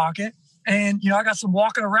in my pocket. And, you know, I got some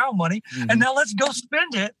walking around money and now let's go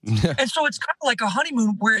spend it. And so it's kind of like a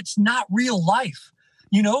honeymoon where it's not real life,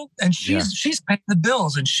 you know, and she's paying the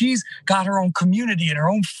bills and she's got her own community and her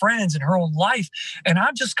own friends and her own life. And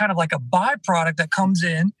I'm just kind of like a byproduct that comes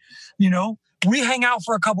in, you know, we hang out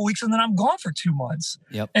for a couple of weeks and then I'm gone for 2 months.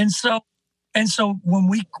 Yep. And so when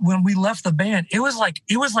we left the band, it was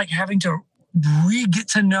like having to get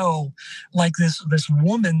to know like this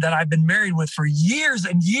woman that I've been married with for years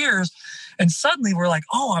and years, and suddenly we're like,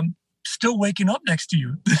 oh, I'm still waking up next to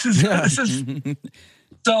you. This is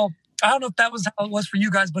so. I don't know if that was how it was for you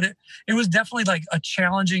guys, but it was definitely like a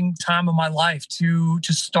challenging time of my life to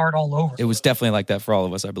start all over. It was definitely like that for all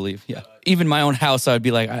of us, I believe. Yeah. Even my own house, I'd be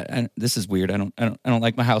like, this is weird. I don't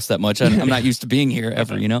like my house that much. I'm not used to being here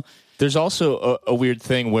ever, you know? There's also a weird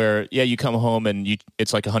thing where, you come home and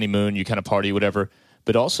it's like a honeymoon, you kind of party, whatever.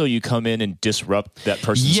 But also you come in and disrupt that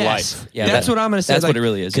person's life. Yeah, that's what I'm going to say. That's what it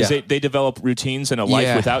really is. Because they develop routines and a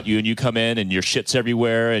life without you, and you come in and your shit's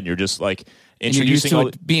everywhere, and you're just like introducing and you're used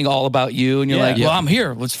to it being all about you, and you're like, well, I'm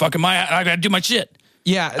here. Let's fucking I got to do my shit.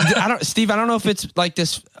 Yeah, Steve, I don't know if it's like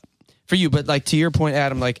this for you, but like to your point,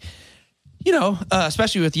 Adam, like, you know,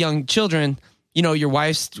 especially with young children, you know, your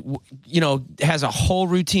wife's, you know, has a whole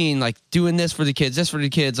routine, like doing this for the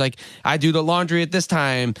kids. Like I do the laundry at this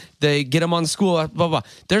time. They get them on the school, blah, blah, blah.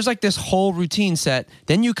 There's like this whole routine set.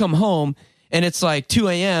 Then you come home and it's like 2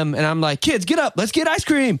 a.m. and I'm like, kids, get up. Let's get ice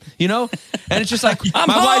cream, you know? And it's just like,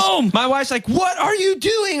 my wife's like, what are you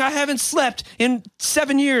doing? I haven't slept in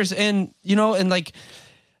 7 years. And, you know, and like,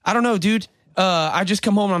 I don't know, dude. I just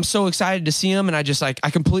come home and I'm so excited to see him. And I just like, I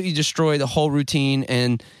completely destroy the whole routine.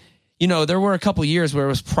 And, you know, there were a couple years where it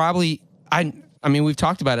was probably, I mean, we've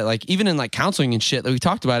talked about it, like even in like counseling and shit that we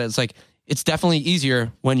talked about it. It's like, it's definitely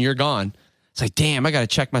easier when you're gone. It's like, damn, I got to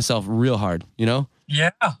check myself real hard, you know?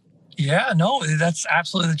 Yeah, no, that's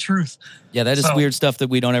absolutely the truth. Yeah, that is weird stuff that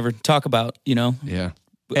we don't ever talk about, you know? Yeah.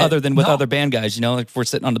 Other than with other band guys, you know, like if we're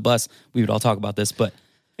sitting on the bus, we would all talk about this, but.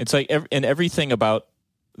 It's like, everything about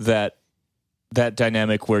that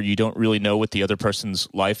dynamic where you don't really know what the other person's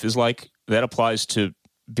life is like, that applies to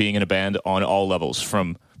being in a band on all levels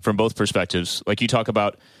from both perspectives. Like you talk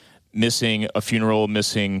about missing a funeral,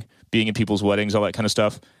 missing being in people's weddings, all that kind of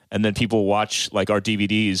stuff. And then people watch like our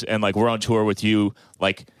DVDs and like we're on tour with you,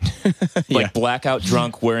 like blackout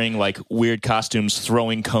drunk, wearing like weird costumes,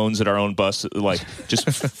 throwing cones at our own bus, like just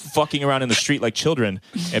fucking around in the street like children.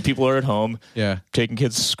 And people are at home, taking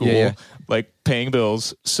kids to school, like paying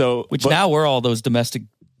bills. So, now we're all those domestic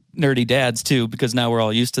nerdy dads too, because now we're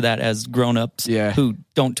all used to that as grown-ups who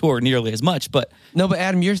don't tour nearly as much. But no, but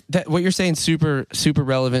Adam, what you're saying super, super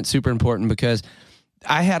relevant, super important, because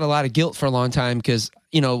I had a lot of guilt for a long time because,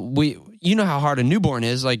 you know how hard a newborn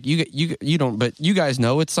is. Like you don't, but you guys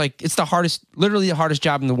know it's like, it's the hardest, literally the hardest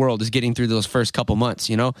job in the world is getting through those first couple months,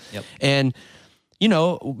 you know? Yep. And, you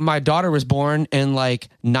know, my daughter was born and like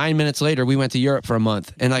 9 minutes later we went to Europe for a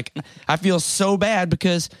month. And like, I feel so bad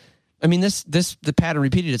because I mean, the pattern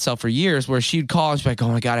repeated itself for years where she'd call and she'd be like, oh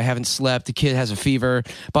my God, I haven't slept. The kid has a fever,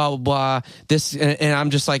 blah, blah, blah. And I'm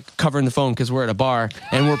just like covering the phone because we're at a bar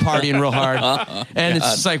and we're partying real hard. And it's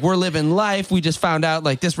just like, we're living life. We just found out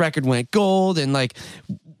like this record went gold and like,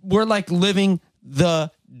 we're like living the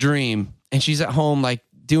dream. And she's at home like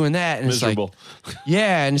doing that. And miserable. It's like,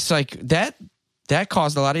 yeah. And it's like that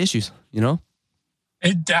caused a lot of issues, you know?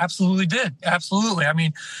 It absolutely did. Absolutely. I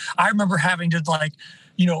mean, I remember having to like,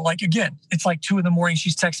 you know, like, again, it's like 2 a.m.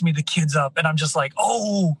 She's texting me the kids up and I'm just like,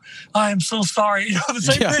 oh, I am so sorry. You know, the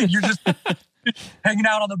same thing. You're just hanging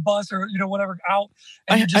out on the bus or, you know, whatever out.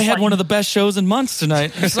 And I had one of the best shows in months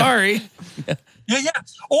tonight. Sorry. Yeah.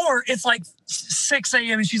 Or it's like 6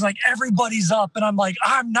 a.m. and she's like, everybody's up. And I'm like,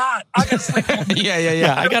 I'm not. I got to sleep.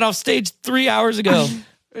 Yeah. I got off stage 3 hours ago.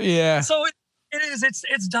 Yeah. So it is.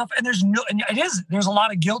 It's tough. And there's a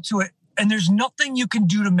lot of guilt to it. And there's nothing you can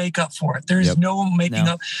do to make up for it. There's no making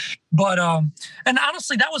up. But, and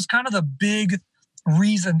honestly, that was kind of the big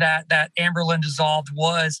reason that Amberlynn dissolved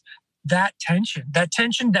was that tension that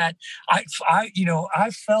I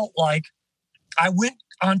felt like I went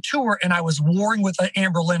on tour and I was warring with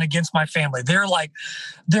Amberlynn against my family. They're like,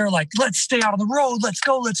 let's stay out on the road. Let's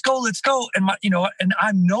go. And and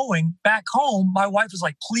I'm knowing back home, my wife was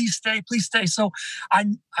like, please stay. So I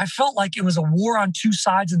felt like it was a war on two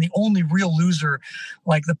sides and the only real loser,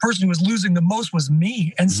 like the person who was losing the most was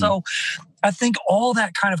me. And so I think all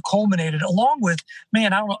that kind of culminated along with,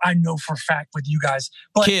 man, I know for a fact with you guys,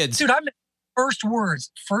 but kids, dude, first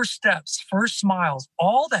words, first steps, first smiles,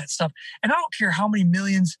 all that stuff. And I don't care how many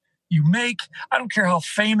millions you make. I don't care how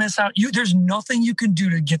famous there's nothing you can do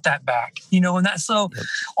to get that back, you know? And that's all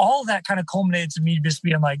that kind of culminated to me just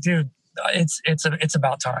being like, dude, it's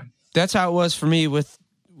about time. That's how it was for me with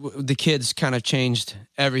the kids. Kind of changed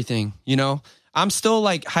everything, you know? I'm still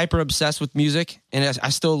like hyper obsessed with music and I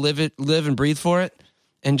still live and breathe for it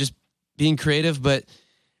and just being creative. But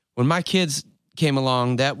when my kids came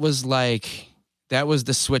along, that was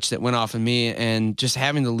the switch that went off in me, and just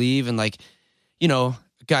having to leave and like, you know,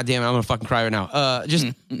 goddamn, I'm gonna fucking cry right now. Just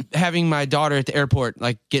having my daughter at the airport,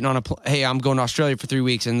 like getting on hey, I'm going to Australia for 3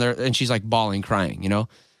 weeks, and she's like bawling, crying, you know,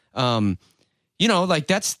 like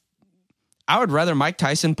I would rather Mike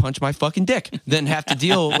Tyson punch my fucking dick than have to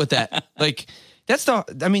deal with that. Like that's a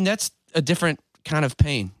different kind of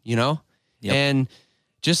pain, you know, and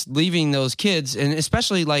just leaving those kids, and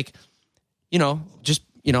especially like,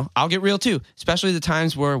 I'll get real too, especially the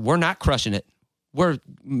times where we're not crushing it. We're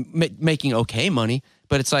making okay money,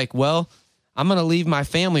 but it's like, well, I'm going to leave my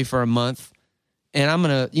family for a month and I'm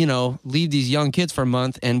going to, leave these young kids for a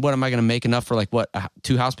month. And what am I going to make enough for, like,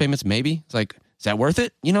 2 house payments? Maybe. It's like, is that worth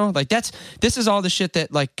it? You know, like this is all the shit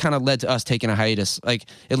that like kind of led to us taking a hiatus. Like,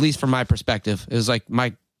 at least from my perspective, it was like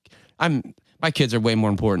my kids are way more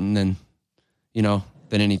important than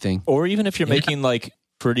anything. Or even if you're making like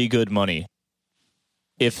pretty good money,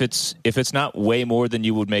 if it's not way more than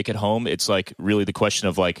you would make at home, it's like really the question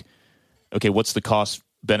of like, okay, what's the cost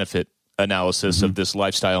benefit analysis of this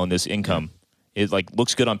lifestyle and this income? It like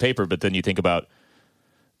looks good on paper, but then you think about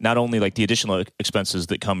not only like the additional expenses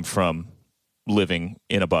that come from living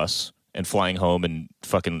in a bus and flying home and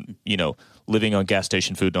fucking, living on gas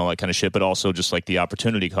station food and all that kind of shit, but also just like the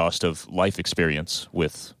opportunity cost of life experience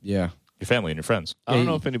with your family and your friends. I don't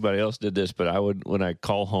know if anybody else did this, but I would, when I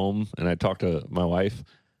call home and I talk to my wife,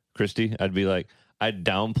 Christy, I'd be like, I'd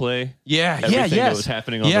downplay everything that was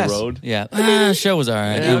happening on the road. Yeah. Show was all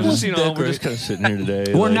right. Yeah, we're just kind of sitting here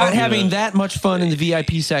today. We're not having that much fun in the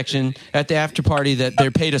VIP section at the after party that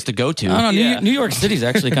they paid us to go to. I don't know. New York City's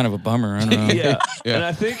actually kind of a bummer. I don't know. Yeah. And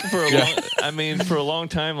I think for a long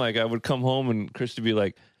time, like I would come home and Christy would be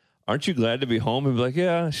like, aren't you glad to be home? And be like,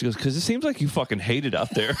 yeah. She goes, because it seems like you fucking hate it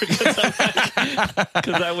out there.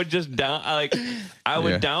 Because I would just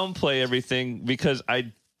downplay everything because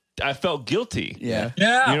I felt guilty. Yeah.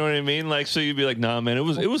 You know what I mean? Like, so you'd be like, nah, man, it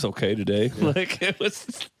was okay today. Yeah. Like it was.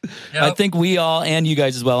 Yep. I think we all, and you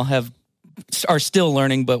guys as well, are still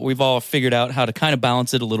learning, but we've all figured out how to kind of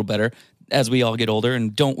balance it a little better as we all get older,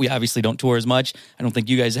 and we obviously don't tour as much. I don't think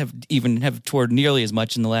you guys have toured nearly as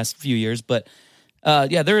much in the last few years, but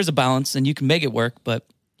there is a balance and you can make it work, but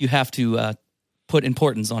you have to put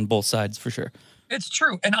importance on both sides for sure. It's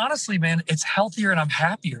true. And honestly, man, it's healthier and I'm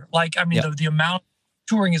happier. Like, I mean, the amount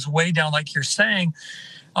touring is way down, like you're saying.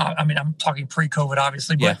 I mean, I'm talking pre-COVID,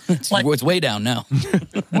 obviously, Yeah, but it's way down now.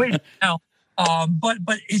 wait now.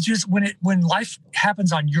 But it's just when life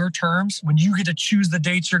happens on your terms, when you get to choose the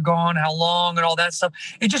dates you're gone, how long, and all that stuff,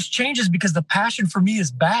 it just changes because the passion for me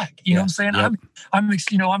is back. You know what I'm saying? Yep.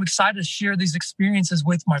 I'm excited to share these experiences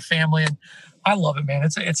with my family, and I love it, man.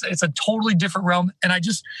 It's a totally different realm, and I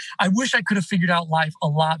wish I could have figured out life a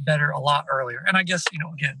lot better, a lot earlier. And I guess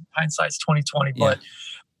again, hindsight's 2020, but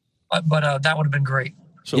that would have been great.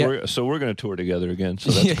 So Yeah. we're going to tour together again.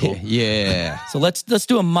 So that's cool. Yeah. So let's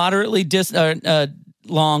do a moderately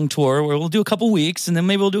long tour where we'll do a couple weeks, and then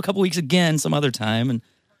maybe we'll do a couple weeks again some other time. And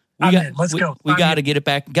Let's go. We got to get it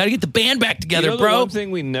back. Got to get the band back together, The bro. one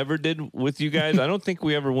thing we never did with you guys, I don't think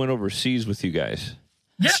we ever went overseas with you guys.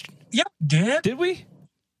 Yeah, Did we?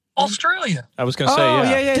 Australia. I was going to say, Oh,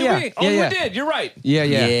 yeah. yeah. Did we? Oh, yeah. we did. You're right.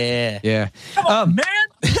 Yeah. Come on, man.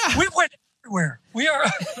 We went everywhere. We are.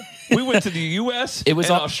 We went to the U.S. It was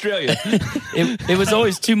and all- Australia. It was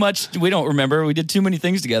always too much. We don't remember. We did too many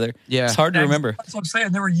things together. Yeah. It's hard to remember. That's what I'm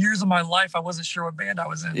saying. There were years of my life I wasn't sure what band I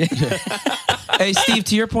was in. Hey, Steve,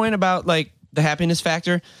 to your point about like the happiness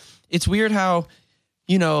factor, it's weird how,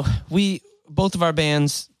 we, both of our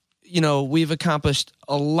bands, we've accomplished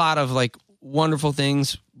a lot of like wonderful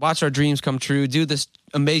things, watch our dreams come true, do this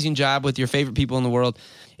amazing job with your favorite people in the world.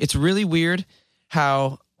 It's really weird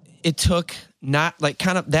how it took not like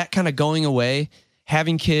kind of going away,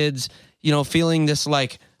 having kids, feeling this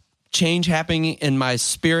like change happening in my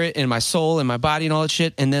spirit and my soul and my body and all that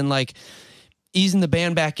shit. And then like easing the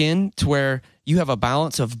band back in to where you have a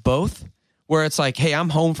balance of both, where it's like, hey, I'm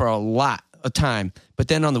home for a lot of time, but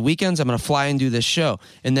then on the weekends I'm going to fly and do this show,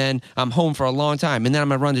 and then I'm home for a long time, and then I'm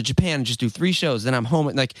going to run to Japan and just do 3 shows, then I'm home.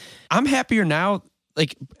 Like, I'm happier now,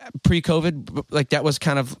 like pre-COVID, like that was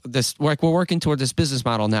kind of this, like we're working toward this business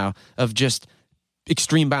model now of just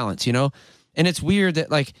extreme balance, and it's weird that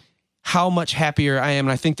like how much happier I am,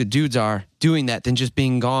 and I think the dudes are doing that than just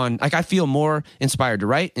being gone. Like, I feel more inspired to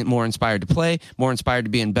write and more inspired to play, more inspired to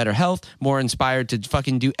be in better health, more inspired to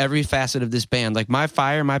fucking do every facet of this band. Like, my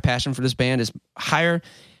fire, my passion for this band is higher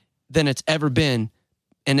than it's ever been,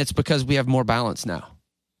 and it's because we have more balance now.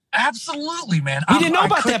 Absolutely, man. We didn't know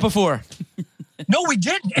about that before. No, we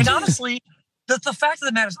didn't. And honestly, the fact of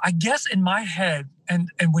the matter is, I guess in my head, and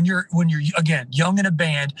when you're again young in a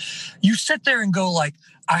band, you sit there and go like,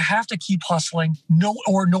 I have to keep hustling, no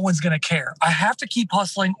one's gonna care. I have to keep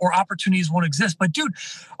hustling, or opportunities won't exist. But dude,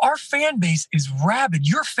 our fan base is rabid.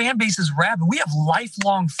 Your fan base is rabid. We have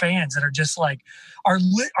lifelong fans that are just like are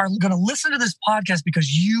gonna listen to this podcast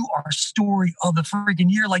because you are story of the freaking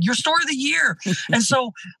year, like your story of the year. And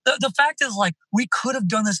so the fact is, like, we could have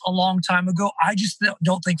done this a long time ago. I just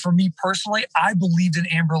don't think, for me personally, I believed in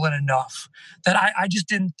Anberlin enough that I just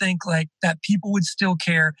didn't think like that people would still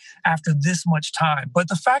care after this much time. But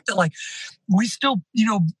the fact that like we still,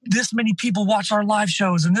 this many people watch our live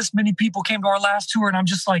shows and this many people came to our last tour, and I'm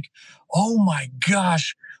just like, oh my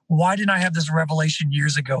gosh, why didn't I have this revelation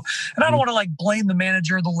years ago? And I don't want to like blame the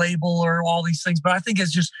manager, the label, or all these things, but I think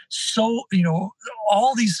it's just so,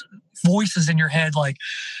 all these voices in your head, like,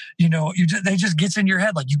 they just gets in your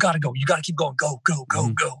head, like, you got to go, you got to keep going, go,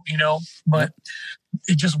 but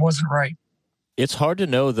it just wasn't right. It's hard to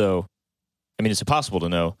know, though. I mean, it's impossible to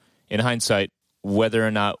know in hindsight whether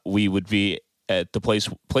or not we would be at the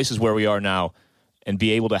places where we are now and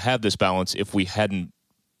be able to have this balance if we hadn't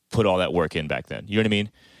put all that work in back then. You know what I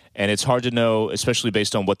mean? And it's hard to know, especially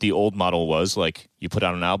based on what the old model was. Like, you put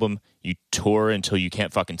out an album, you tour until you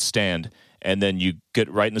can't fucking stand, and then you get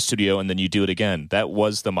right in the studio and then you do it again. That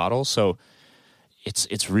was the model. So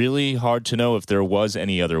it's really hard to know if there was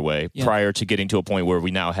any other way prior to getting to a point where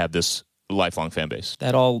we now have this lifelong fan base.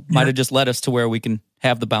 That all might have just led us to where we can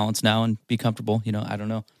have the balance now and be comfortable. I don't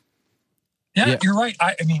know. Yeah, you're right.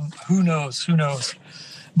 I mean, who knows?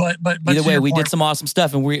 But either way, we did some awesome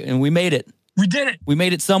stuff, and we made it. We did it. We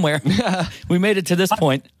made it somewhere. We made it to this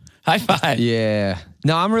point. High five. Yeah.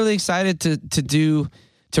 No, I'm really excited to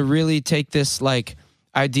really take this like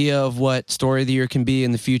idea of what Story of the Year can be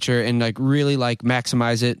in the future and like really like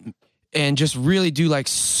maximize it and just really do like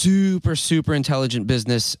super, super intelligent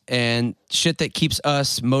business and shit that keeps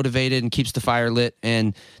us motivated and keeps the fire lit.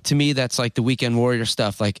 And to me, that's like the weekend warrior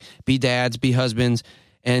stuff, like be dads, be husbands,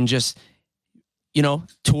 and just,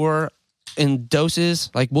 tour in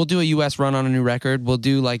doses. Like, we'll do a US run on a new record. We'll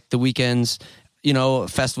do like the weekends,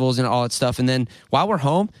 festivals and all that stuff. And then while we're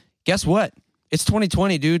home, guess what? It's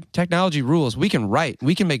 2020, dude. Technology rules. We can write.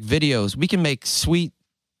 We can make videos. We can make sweet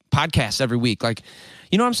podcasts every week. Like,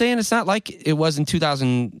 you know what I'm saying? It's not like it was in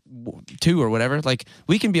 2002 or whatever. Like,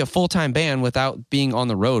 we can be a full-time band without being on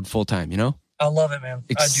the road full-time, I love it, man.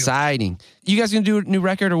 Exciting. You guys gonna do a new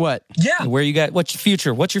record or what? I do. Yeah. Where you got? What's your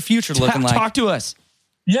future? What's your future looking like? Talk to us.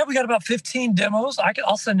 Yeah, we got about 15 demos.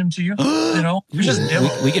 I'll send them to you. You know, it's just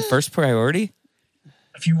demos. We get first priority.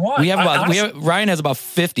 If you want. We have about Ryan has about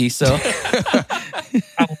 50. So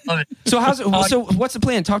I would love it. So what's the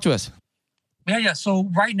plan? Talk to us. Yeah. So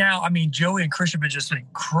right now, I mean, Joey and Chris have been just been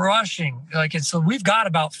crushing. Like, and so we've got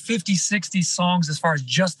about 50, 60 songs as far as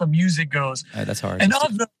just the music goes. that's hard. And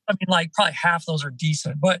of them, I mean, like probably half those are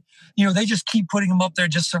decent, but you know, they just keep putting them up there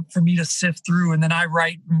just for me to sift through. And then I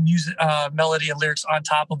write music, melody and lyrics on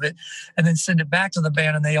top of it and then send it back to the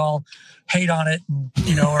band and they all hate on it, and,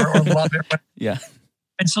 you know, or love it. Yeah.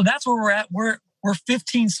 And so that's where we're at. We're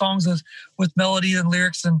 15 songs with melody and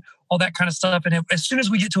lyrics and all that kind of stuff. And as soon as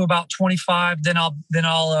we get to about 25, then I'll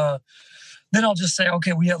just say,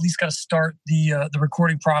 okay, we at least got to start the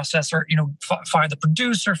recording process, or, you know, find the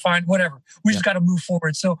producer, find whatever. We just got to move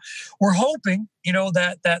forward. So we're hoping, you know,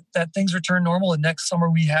 that things return normal and next summer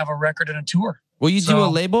we have a record and a tour. Will you do a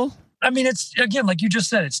label? I mean, it's, again, like you just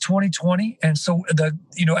said, it's 2020. And so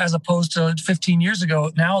as opposed to 15 years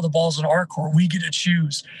ago, now the ball's in our court. We get to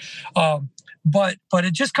choose. But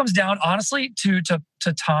it just comes down, honestly, to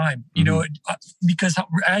time, you know, because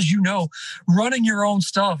as you know, running your own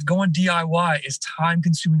stuff, going DIY is time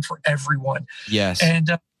consuming for everyone. Yes.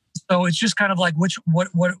 And so it's just kind of like, what's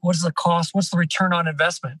the cost? What's the return on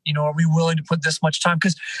investment? You know, are we willing to put this much time?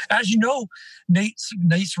 Because as you know,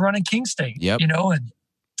 Nate's running King State, you know, and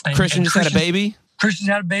Christian just had a baby. Christian's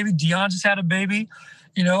had a baby. Dion just had a baby.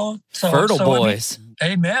 You know, fertile boys. I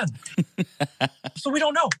mean, amen. So we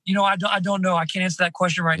don't know. You know, I don't know. I can't answer that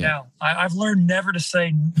question right now. I've learned never to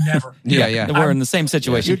say never. Yeah. We're in the same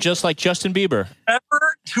situation. You're just like Justin Bieber.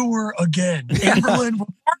 Never tour again. Amberlin,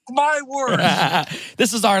 mark my words.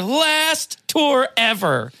 This is our last tour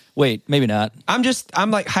ever. Wait, maybe not.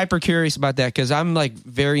 I'm like hyper curious about that because I'm like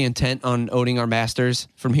very intent on owning our masters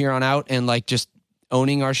from here on out and like just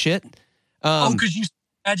owning our shit. Because you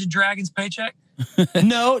Imagine Dragons paycheck?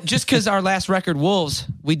 No, just because our last record, Wolves,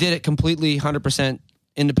 we did it completely 100%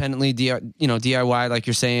 independently, DIY, like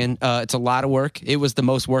you're saying. It's a lot of work. It was the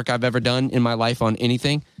most work I've ever done in my life on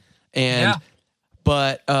anything.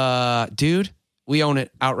 But dude, we own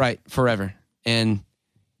it outright forever. And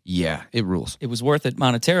yeah, it rules. It was worth it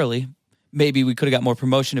monetarily. Maybe we could have got more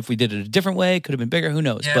promotion if we did it a different way. Could have been bigger. Who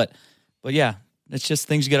knows? Yeah. But yeah, it's just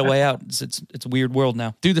things you got to weigh out. It's a weird world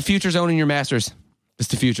now. Dude, the future's owning your masters. It's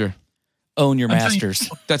the future. Own your masters.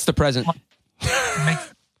 That's the present. Make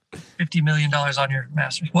 $50 million on your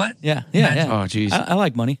masters. What? Yeah. Oh, jeez. I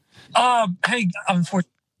like money. Hey, unfortunately,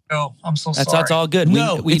 I'm so sorry. That's all good.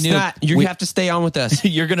 No, it's not. You have to stay on with us.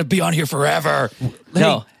 You're going to be on here forever.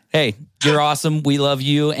 No. Hey, you're awesome. We love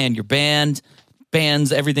you and your bands,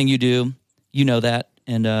 everything you do. You know that.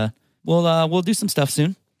 And we'll do some stuff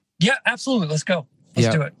soon. Yeah, absolutely. Let's go.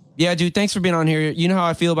 Let's do it. Yeah, dude, thanks for being on here. You know how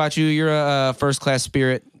I feel about you. You're a first-class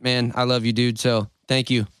spirit, man. I love you, dude. So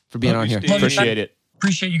thank you for being on here. Appreciate it.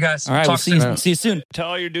 Appreciate you guys. All right, we'll see you soon. Tell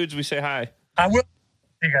all your dudes we say hi. I will.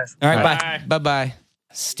 See you guys. All right, bye. Bye-bye.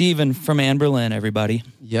 Steven from Anne Berlin, everybody.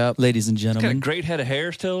 Yep. Ladies and He's got a gentlemen. great head of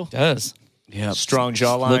hair still. Does. Yep. Strong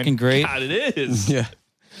jawline. Looking great. God, it is. Yeah.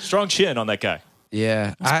 Strong chin on that guy.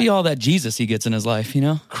 Yeah. Must be all that Jesus he gets in his life, you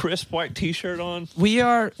know? Crisp white t-shirt on.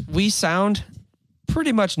 We sound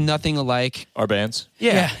pretty much nothing alike. Our bands.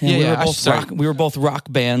 Yeah. We were both rock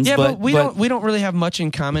bands. Yeah, but we don't really have much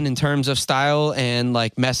in common in terms of style and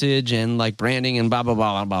like message and like branding and blah blah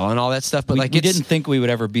blah blah blah and all that stuff. But we didn't think we would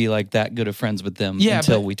ever be like that good of friends with them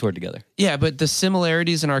until we toured together. Yeah, but the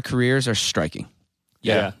similarities in our careers are striking.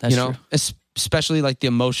 Yeah, that's true. Especially like the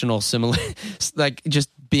emotional like just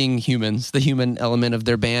being humans, the human element of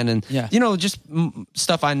their band, and just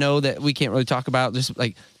stuff I know that we can't really talk about. Just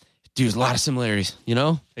like, dude, there's a lot of similarities. You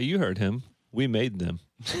know? Hey, you heard him. We made them.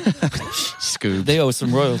 Scoob. They owe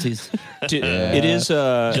some royalties. It is.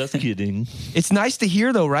 Just kidding. It's nice to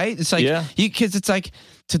hear though, right? It's like because it's like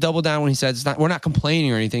to double down when he said we're not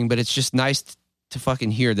complaining or anything, but it's just nice to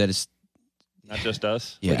fucking hear that it's not just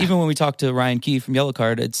us. Yeah. But even when we talk to Ryan Key from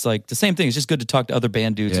Yellowcard, it's like the same thing. It's just good to talk to other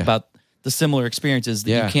band dudes about the similar experiences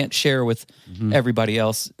that you can't share with everybody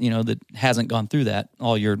else, that hasn't gone through that.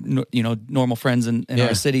 All your, normal friends in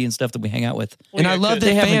our city and stuff that we hang out with. And I love that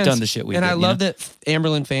they fans, haven't done the shit we did. And I love that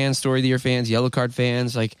Amberlin fans, Story of the Year fans, Yellowcard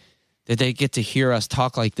fans, like that they get to hear us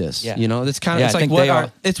talk like this. Yeah. That's kind of it's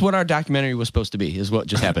like it's what our documentary was supposed to be. Is what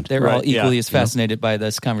just happened. They're all equally as fascinated by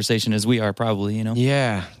this conversation as we are, probably.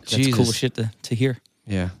 Yeah, that's cool shit to hear.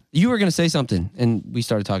 Yeah, you were gonna say something, and we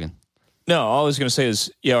started talking. No, all I was going to say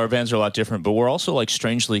is, our bands are a lot different, but we're also like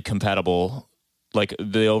strangely compatible. Like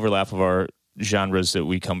the overlap of our genres that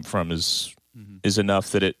we come from is is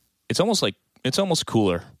enough that it's almost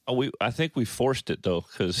cooler. I think we forced it though,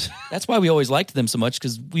 because That's why we always liked them so much,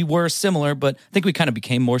 because we were similar, but I think we kind of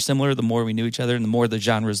became more similar the more we knew each other and the more the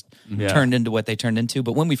genres turned into what they turned into.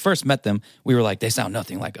 But when we first met them, we were like, they sound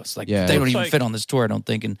nothing like us. Like Yeah. they don't It's even like- fit on this tour, I don't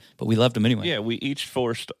think. But we loved them anyway. yeah, we each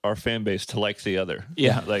forced our fan base to like the other.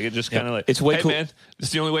 Yeah. Like it just kind of like, It's way hey, cool. man, this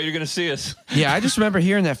is the only way you're gonna see us. Yeah, I just remember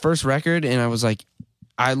hearing that first record, and I was like,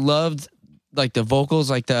 I loved like the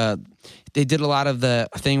vocals, like they did a lot of the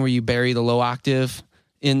thing where you bury the low octave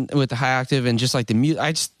in with the high octave, and just like the music.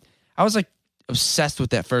 I was like obsessed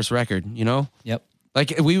with that first record, you know? Yep. Like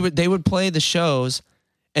they would play the shows,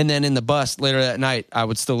 and then in the bus later that night, I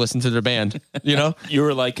would still listen to their band, you know? You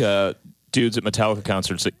were like dudes at Metallica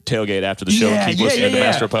concerts that tailgate after the show and keep listening to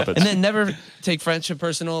Master of Puppets. And then never take friendship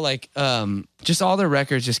personal. Like, just all their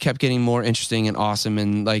records just kept getting more interesting and awesome,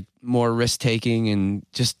 and like more risk taking, and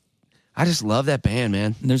I just love that band,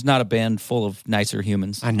 man. And there's not a band full of nicer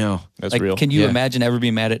humans. I know. That's like, real. can you Yeah. imagine ever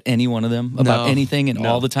being mad at any one of them about No. anything and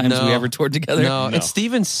all the times we ever toured together? No, and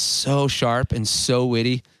Steven's so sharp and so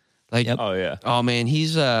witty. Like, Yep. Oh yeah. oh man,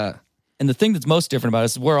 he's And the thing that's most different about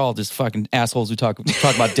us is we're all just fucking assholes who talk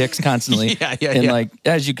about dicks constantly. Yeah, And yeah. like,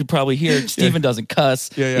 as you could probably hear, Steven doesn't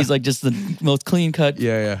cuss. Yeah, yeah. He's like just the most clean cut,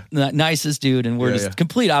 nicest dude. And we're Yeah, just yeah.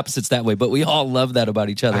 complete opposites that way. But we all love that about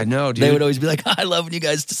each other. I know, They dude. would always be like, I love when you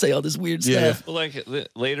guys to say all this weird stuff. Well, like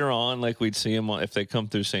later on, like we'd see them if they come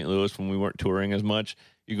through St. Louis when we weren't touring as much.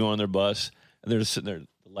 You go on their bus and they're just sitting there.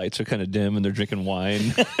 The lights are kind of dim and they're drinking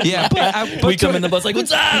wine. yeah. We come in the bus like,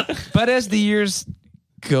 what's up? But as the years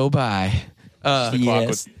go by,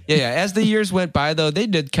 Yes. as the years went by, though, they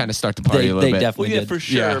did kind of start to party They a little bit. Well, definitely yeah, did. for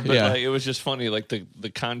sure. Yeah, but yeah. like it was just funny, like the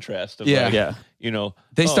contrast of Yeah. like, Yeah. you know,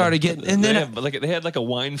 They started getting- and then- they had like a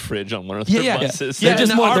wine fridge on one of Yeah, their yeah. buses. Yeah,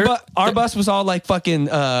 just and more- our bus was all like fucking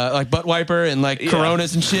like butt wiper and like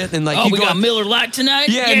Coronas and shit, and like Oh, you we go got on, Miller Lite tonight?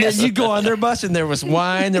 yeah, and Yes. then you go on their bus and there was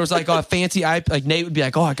wine, there was like a fancy like Nate would be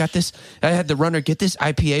like, oh, I got this, I had the runner get this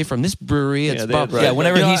IPA from this brewery. It's they blah, had- blah. Yeah,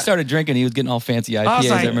 whenever You know, he started drinking, he was getting all fancy IPAs. I was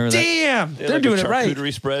like, remember that. damn, They had they're like doing a it right.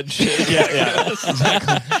 charcuterie spread. Shit. Yeah.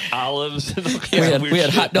 Olives. And all kinds of We weird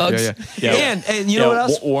had hot shit. dogs. Yeah. And you know what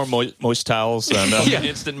else? Warm, moist towels. And,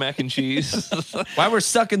 Instant mac and cheese. While we're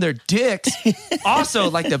sucking their dicks, also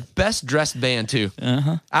like the best dressed band too.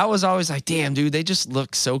 I was always like, damn, dude, they just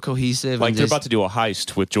look so cohesive. like and they're just- about to do a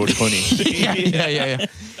heist with George Clooney. yeah.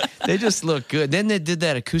 They just look good. Then they did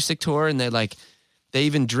that acoustic tour, and they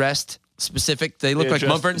even dressed specific. They look like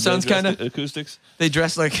Mumford and Sons kind of. acoustics. They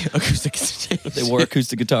dressed like acoustic. They wore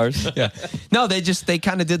acoustic guitars. Yeah. No, they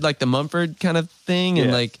kind of did like the Mumford kind of thing, and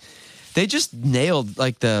Yeah. like they just nailed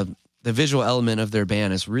like the visual element of their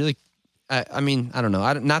band is really. I mean, I don't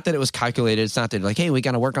know. Not that it was calculated. It's not that like, hey, we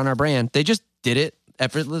got to work on our brand. They just did it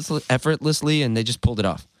effortlessly, and they just pulled it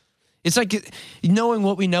off. It's like knowing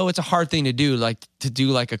what we know. It's a hard thing to do, like to do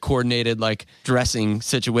like a coordinated like dressing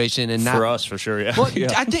situation, and not For us, for sure, yeah. Well,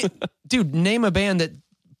 I think, dude, name a band that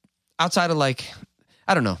outside of like,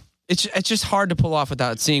 I don't know. It's just hard to pull off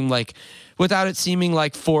without it seeming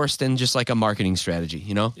like forced and just like a marketing strategy.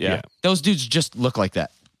 You know? Yeah. Those dudes just look like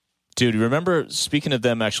that. Dude, remember, speaking of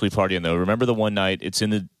them actually partying, though, remember the one night, it's in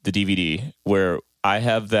the DVD, where I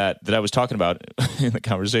have that I was talking about in the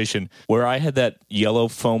conversation, where I had that yellow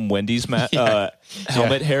foam Wendy's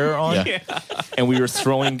helmet hair on,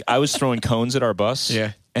 and I was throwing cones at our bus.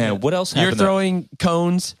 Yeah. And what else You're happened? throwing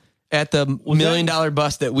cones at the $1 million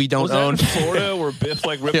bus that we don't Was that own. in Florida where Biff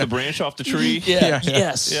like ripped the branch off the tree? Yeah.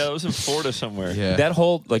 Yes. Yeah, it was in Florida somewhere. Yeah. That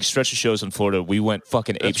whole like stretch of shows in Florida, we went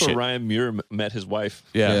fucking That's where apeshit. Ryan Muir met his wife.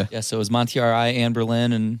 Yeah. Yeah, so it was Monty R.I., Ann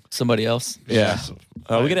Berlin, and somebody else. Yeah.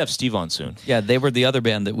 We could have Steve on soon. Yeah, they were the other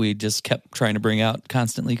band that we just kept trying to bring out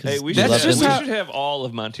constantly. Hey, we That's should, just we how- should have all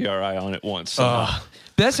of Monty R.I. on at once.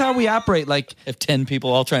 That's how we operate. Like have 10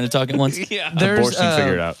 people all trying to talk at once. yeah. there's, Boris can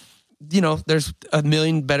figure it out. you know, there's a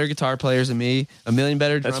million better guitar players than me, a million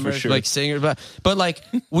better That's for drummers, sure. like singers, but like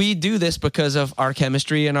we do this because of our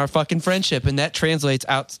chemistry and our fucking friendship, and that translates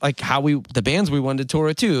out like how the bands we wanted to tour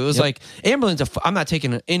with too. It was like Amberlin's I'm not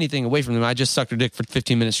taking anything away from them. I just sucked her dick for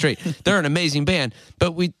 15 minutes straight. They're an amazing band,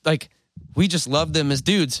 but we just love them as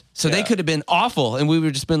dudes. So they could have been awful, and we would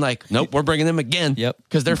have just been like, nope, we're bringing them again. Yep.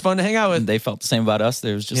 Because they're fun to hang out with. And they felt the same about us.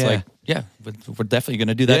 There was just Yeah. like, we're definitely going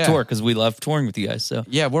to do that Yeah. tour because we love touring with you guys. So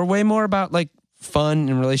Yeah, we're way more about like fun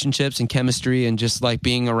and relationships and chemistry and just like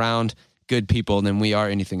being around good people than we are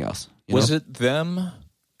anything else. you Was know? it them?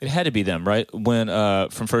 It had to be them, right? When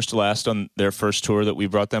from first to last on their first tour that we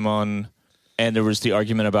brought them on, and there was the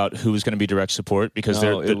argument about who was going to be direct support because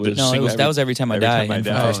No, they're it was- no, that was Every Time I Every Die Time I and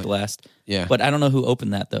from Die. first to last. Yeah. But I don't know who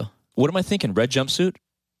opened that though. What am I thinking? Red jumpsuit?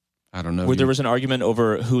 I don't know. Where there was an argument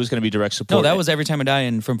over who was going to be direct support. No, that was Every Time I Die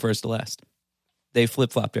and From First to Last. They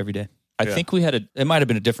flip-flopped every day. I think we had It might have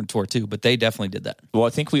been a different tour too, but they definitely did that. Well, I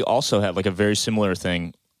think we also had like a very similar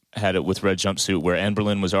thing. Had it with Red Jumpsuit, where Anne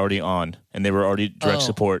Boleyn was already on, and they were already direct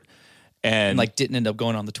support, and like didn't end up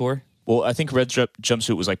going on the tour. Well, I think Red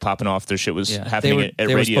Jumpsuit was like popping off. Their shit was happening they were, at they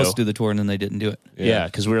radio. were supposed to do the tour, and then they didn't do it. Yeah,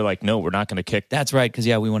 because we were like, no, we're not going to kick. That's right, because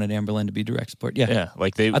we wanted Anne Boleyn to be direct support. Yeah,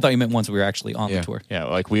 like they. I thought you meant once we were actually on the tour. Yeah,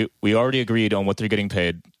 like we already agreed on what they're getting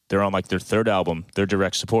paid. They're on like their third album. They're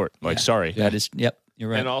direct support. Like, sorry, that is. Yep, you're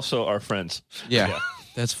right. And also our friends. Yeah.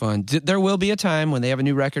 That's fun. There will be a time when they have a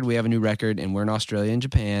new record, we have a new record, and we're in Australia and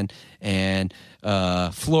Japan and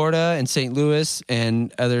Florida and St. Louis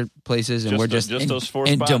and other places, and we're just those four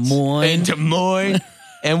in spots. Des Moines,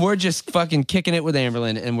 and we're just fucking kicking it with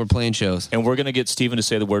Amberlin, and we're playing shows. And we're gonna get Steven to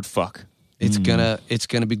say the word fuck. It's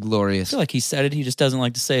gonna be glorious. I feel like he said it. He just doesn't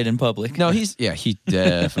like to say it in public. No, he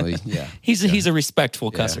definitely He's a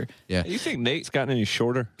respectful cusser. Yeah. You think Nate's gotten any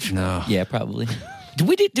shorter? No. Yeah, probably.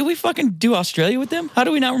 Did we fucking do Australia with them? How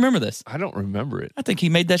do we not remember this? I don't remember it. I think he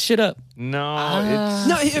made that shit up. No,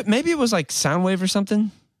 Maybe it was like Soundwave or something.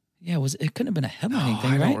 Yeah, it couldn't have been a headlining I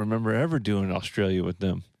thing, right? don't remember ever doing Australia with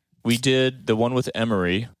them. We did the one with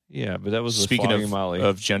Emery. Yeah, but that was the Speaking Flogging Molly.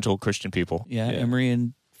 of gentle Christian people. Yeah, Emery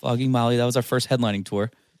and Flogging Molly. That was our first headlining tour.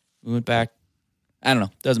 We went back. I don't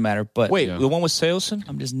know. Doesn't matter. But Wait, the one with Seosin?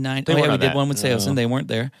 I'm just nine. They Oh, weren't yeah, we on did that. one with Seosin. They weren't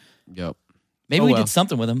there. Yep. Maybe we did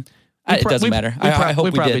something with them. It doesn't matter. I hope we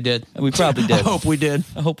we probably did. did. We probably did. I hope we did.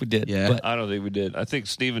 I hope we did. Yeah. But I don't think we did. I think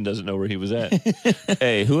Steven doesn't know where he was at.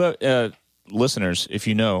 Hey, listeners, if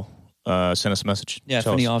you know, send us a message. yeah, if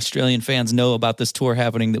Tell any us. Australian fans know about this tour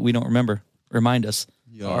happening that we don't remember, remind us.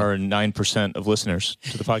 Our 9% of listeners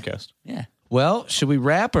to the podcast. Yeah. Well, should we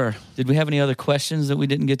wrap or? Did we have any other questions that we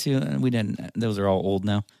didn't get to? We didn't. Those are all old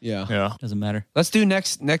now. Yeah. Doesn't matter. Let's do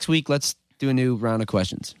next week. Let's do a new round of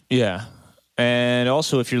questions. Yeah. And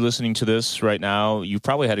also, if you're listening to this right now, you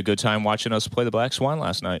probably had a good time watching us play the Black Swan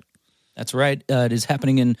last night. That's right. It is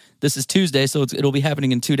happening this is Tuesday, so it'll be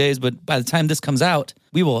happening in 2 days. But by the time this comes out,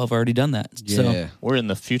 we will have already done that. So, We're in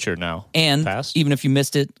the future now. and Past? even if you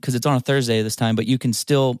missed it, because it's on a Thursday this time, but you can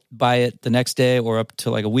still buy it the next day or up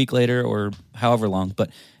to like a week later or however long.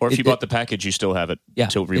 But Or if you bought the package, you still have it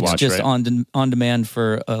to rewatch, it's just right? on demand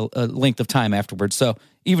for a length of time afterwards. So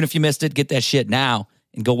even if you missed it, get that shit now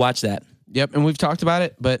and go watch that. Yep, and we've talked about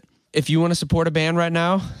it, but if you want to support a band right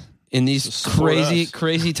now in these support us.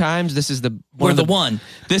 crazy times, this is We're the one.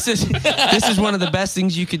 This is one of the best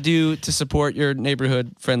things you could do to support your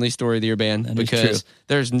neighborhood friendly Story of the Year band, That is because true.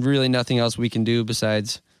 there's really nothing else we can do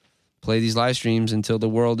besides play these live streams until the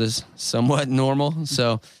world is somewhat normal.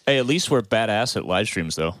 So, Hey, at least we're badass at live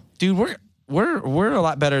streams, though. dude, we're a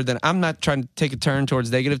lot better than. I'm not trying to take a turn towards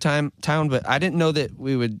negative town, but I didn't know that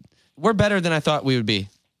we're better than I thought we would be.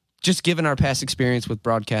 Just given our past experience with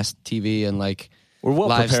broadcast TV and like We're well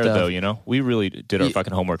live prepared, stuff. though, you know? We really did our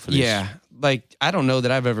fucking homework for these. Yeah, like I don't know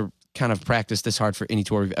that I've ever kind of practiced this hard for any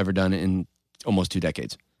tour we've ever done in almost 2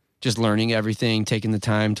 decades. Just learning everything, taking the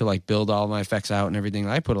time to like build all my effects out and everything.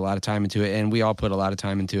 I put a lot of time into it, and we all put a lot of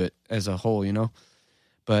time into it as a whole, you know.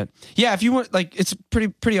 But yeah, if you want, like, it's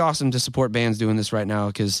pretty awesome to support bands doing this right now,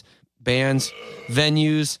 because bands,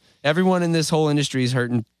 venues, everyone in this whole industry is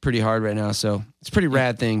hurting pretty hard right now. So it's a pretty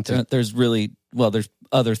rad thing to. There's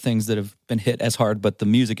other things that have been hit as hard, but the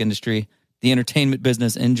music industry, the entertainment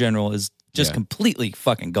business in general, is just completely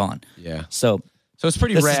fucking gone. Yeah. So it's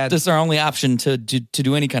pretty this rad. is our only option to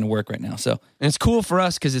do any kind of work right now. So And it's cool for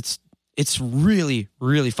us because it's really,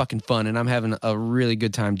 really fucking fun, and I'm having a really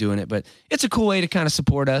good time doing it. But it's a cool way to kind of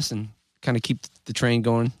support us and kind of keep the train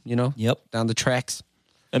going, you know? Yep. Down the tracks.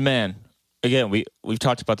 And man, again, we've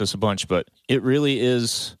talked about this a bunch, but it really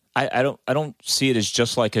is. I don't see it as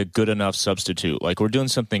just like a good enough substitute. Like, we're doing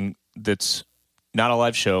something that's not a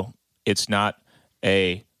live show. It's not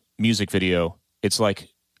a music video. It's like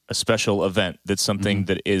a special event that's something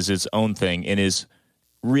that is its own thing and is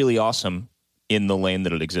really awesome in the lane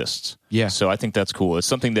that it exists. Yeah. So I think that's cool. It's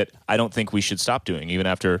something that I don't think we should stop doing, even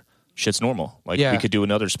after shit's normal. Like, Yeah. we could do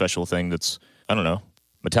another special thing that's, I don't know.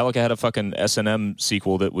 Metallica had a fucking S&M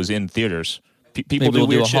sequel that was in theaters. People maybe do we'll do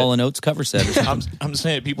weird a shit. Hall & Oates cover set or something. I'm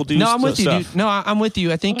saying people do. No, I'm with you, stuff. dude. No, I'm with you.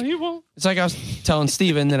 I think Oh, you won't. it's like I was telling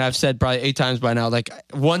Steven that I've said probably 8 times by now. Like,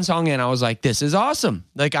 one song in, I was like, this is awesome.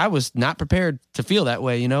 Like, I was not prepared to feel that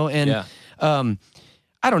way, you know? And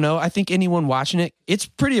I don't know. I think anyone watching it, it's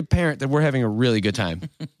pretty apparent that we're having a really good time.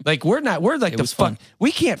 Like, we're like the was fuck. fun.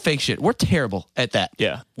 We can't fake shit. We're terrible at that.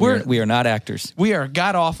 Yeah. We are not actors. We are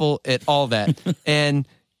god awful at all that. And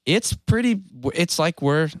it's like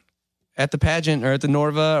we're at the pageant or at the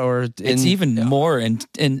Norva or It's even more and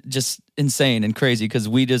just insane and crazy because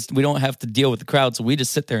we don't have to deal with the crowd, so we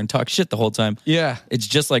just sit there and talk shit the whole time. Yeah. It's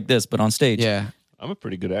just like this, but on stage. Yeah. I'm a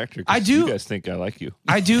pretty good actor. I do. You guys think I like you?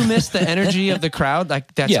 I do miss the energy of the crowd.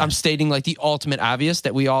 Like that's Yeah. I'm stating like the ultimate obvious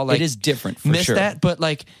that we all like it is different for miss sure. that, but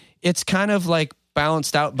like it's kind of like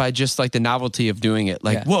balanced out by just like the novelty of doing it.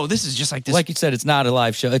 Like, Yeah. whoa, this is just like this. Like you said, it's not a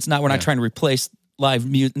live show. It's not. We're not trying to replace live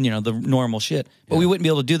music, the normal shit. But we wouldn't be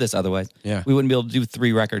able to do this otherwise. Yeah. We wouldn't be able to do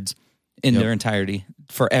 3 records in their entirety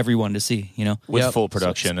for everyone to see. With Yep. full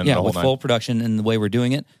production and Yeah, the whole with nine. full production and the way we're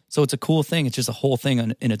doing it. So it's a cool thing. It's just a whole thing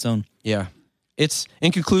in its own. Yeah. It's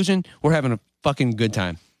in conclusion, we're having a fucking good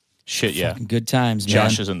time. Shit, yeah. Good times, man.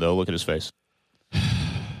 Josh isn't though. Look at his face.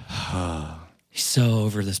 He's so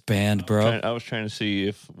over this band, bro. I was trying to see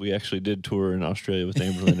if we actually did tour in Australia with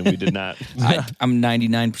Amberlin, and we did not. I'm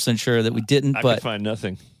 99% sure that we didn't, I but could find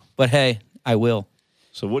nothing. but hey, I will.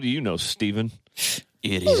 So what do you know, Steven?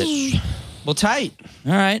 Idiot. Well, tight.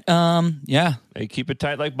 All right. Yeah. Hey, keep it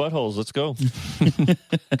tight like buttholes. Let's go.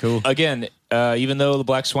 Cool. Again, even though the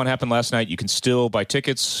Black Swan happened last night, you can still buy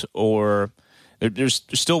tickets, or there's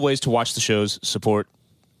still ways to watch the shows, support,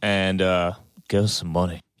 and give us some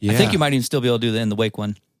money. Yeah. I think you might even still be able to do the In the Wake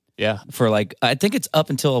one Yeah, for I think it's up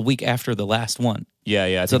until a week after the last one. yeah.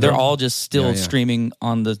 I So think they're all just still Yeah. streaming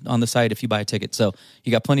on the site if you buy a ticket. So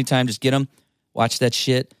you got plenty of time. Just get them, watch that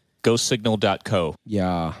shit. GoSignal.co.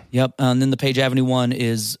 Yeah. Yep. And then the Page Avenue one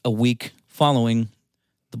is a week following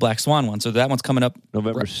the Black Swan one. So that one's coming up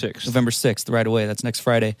November 6th. November 6th, right away. That's next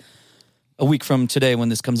Friday, a week from today when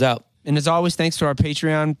this comes out. And as always, thanks to our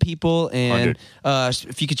Patreon people. And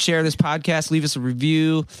if you could share this podcast, leave us a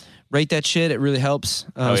review, rate that shit. It really helps,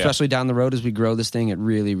 yeah. especially down the road as we grow this thing. It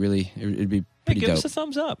really, really, it'd be Hey, pretty give dope. us a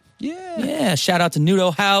thumbs up. Yeah. Shout out to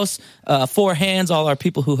Nudo House, Four Hands, all our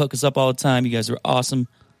people who hook us up all the time. You guys are awesome.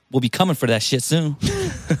 We'll be coming for that shit soon.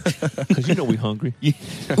 Because you know we hungry.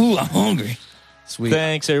 Ooh, I'm hungry. Sweet.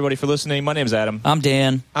 Thanks everybody for listening. My name's Adam. I'm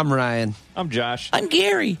Dan. I'm Ryan. I'm Josh. I'm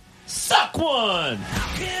Gary. Suck one.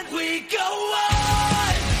 Can we go on?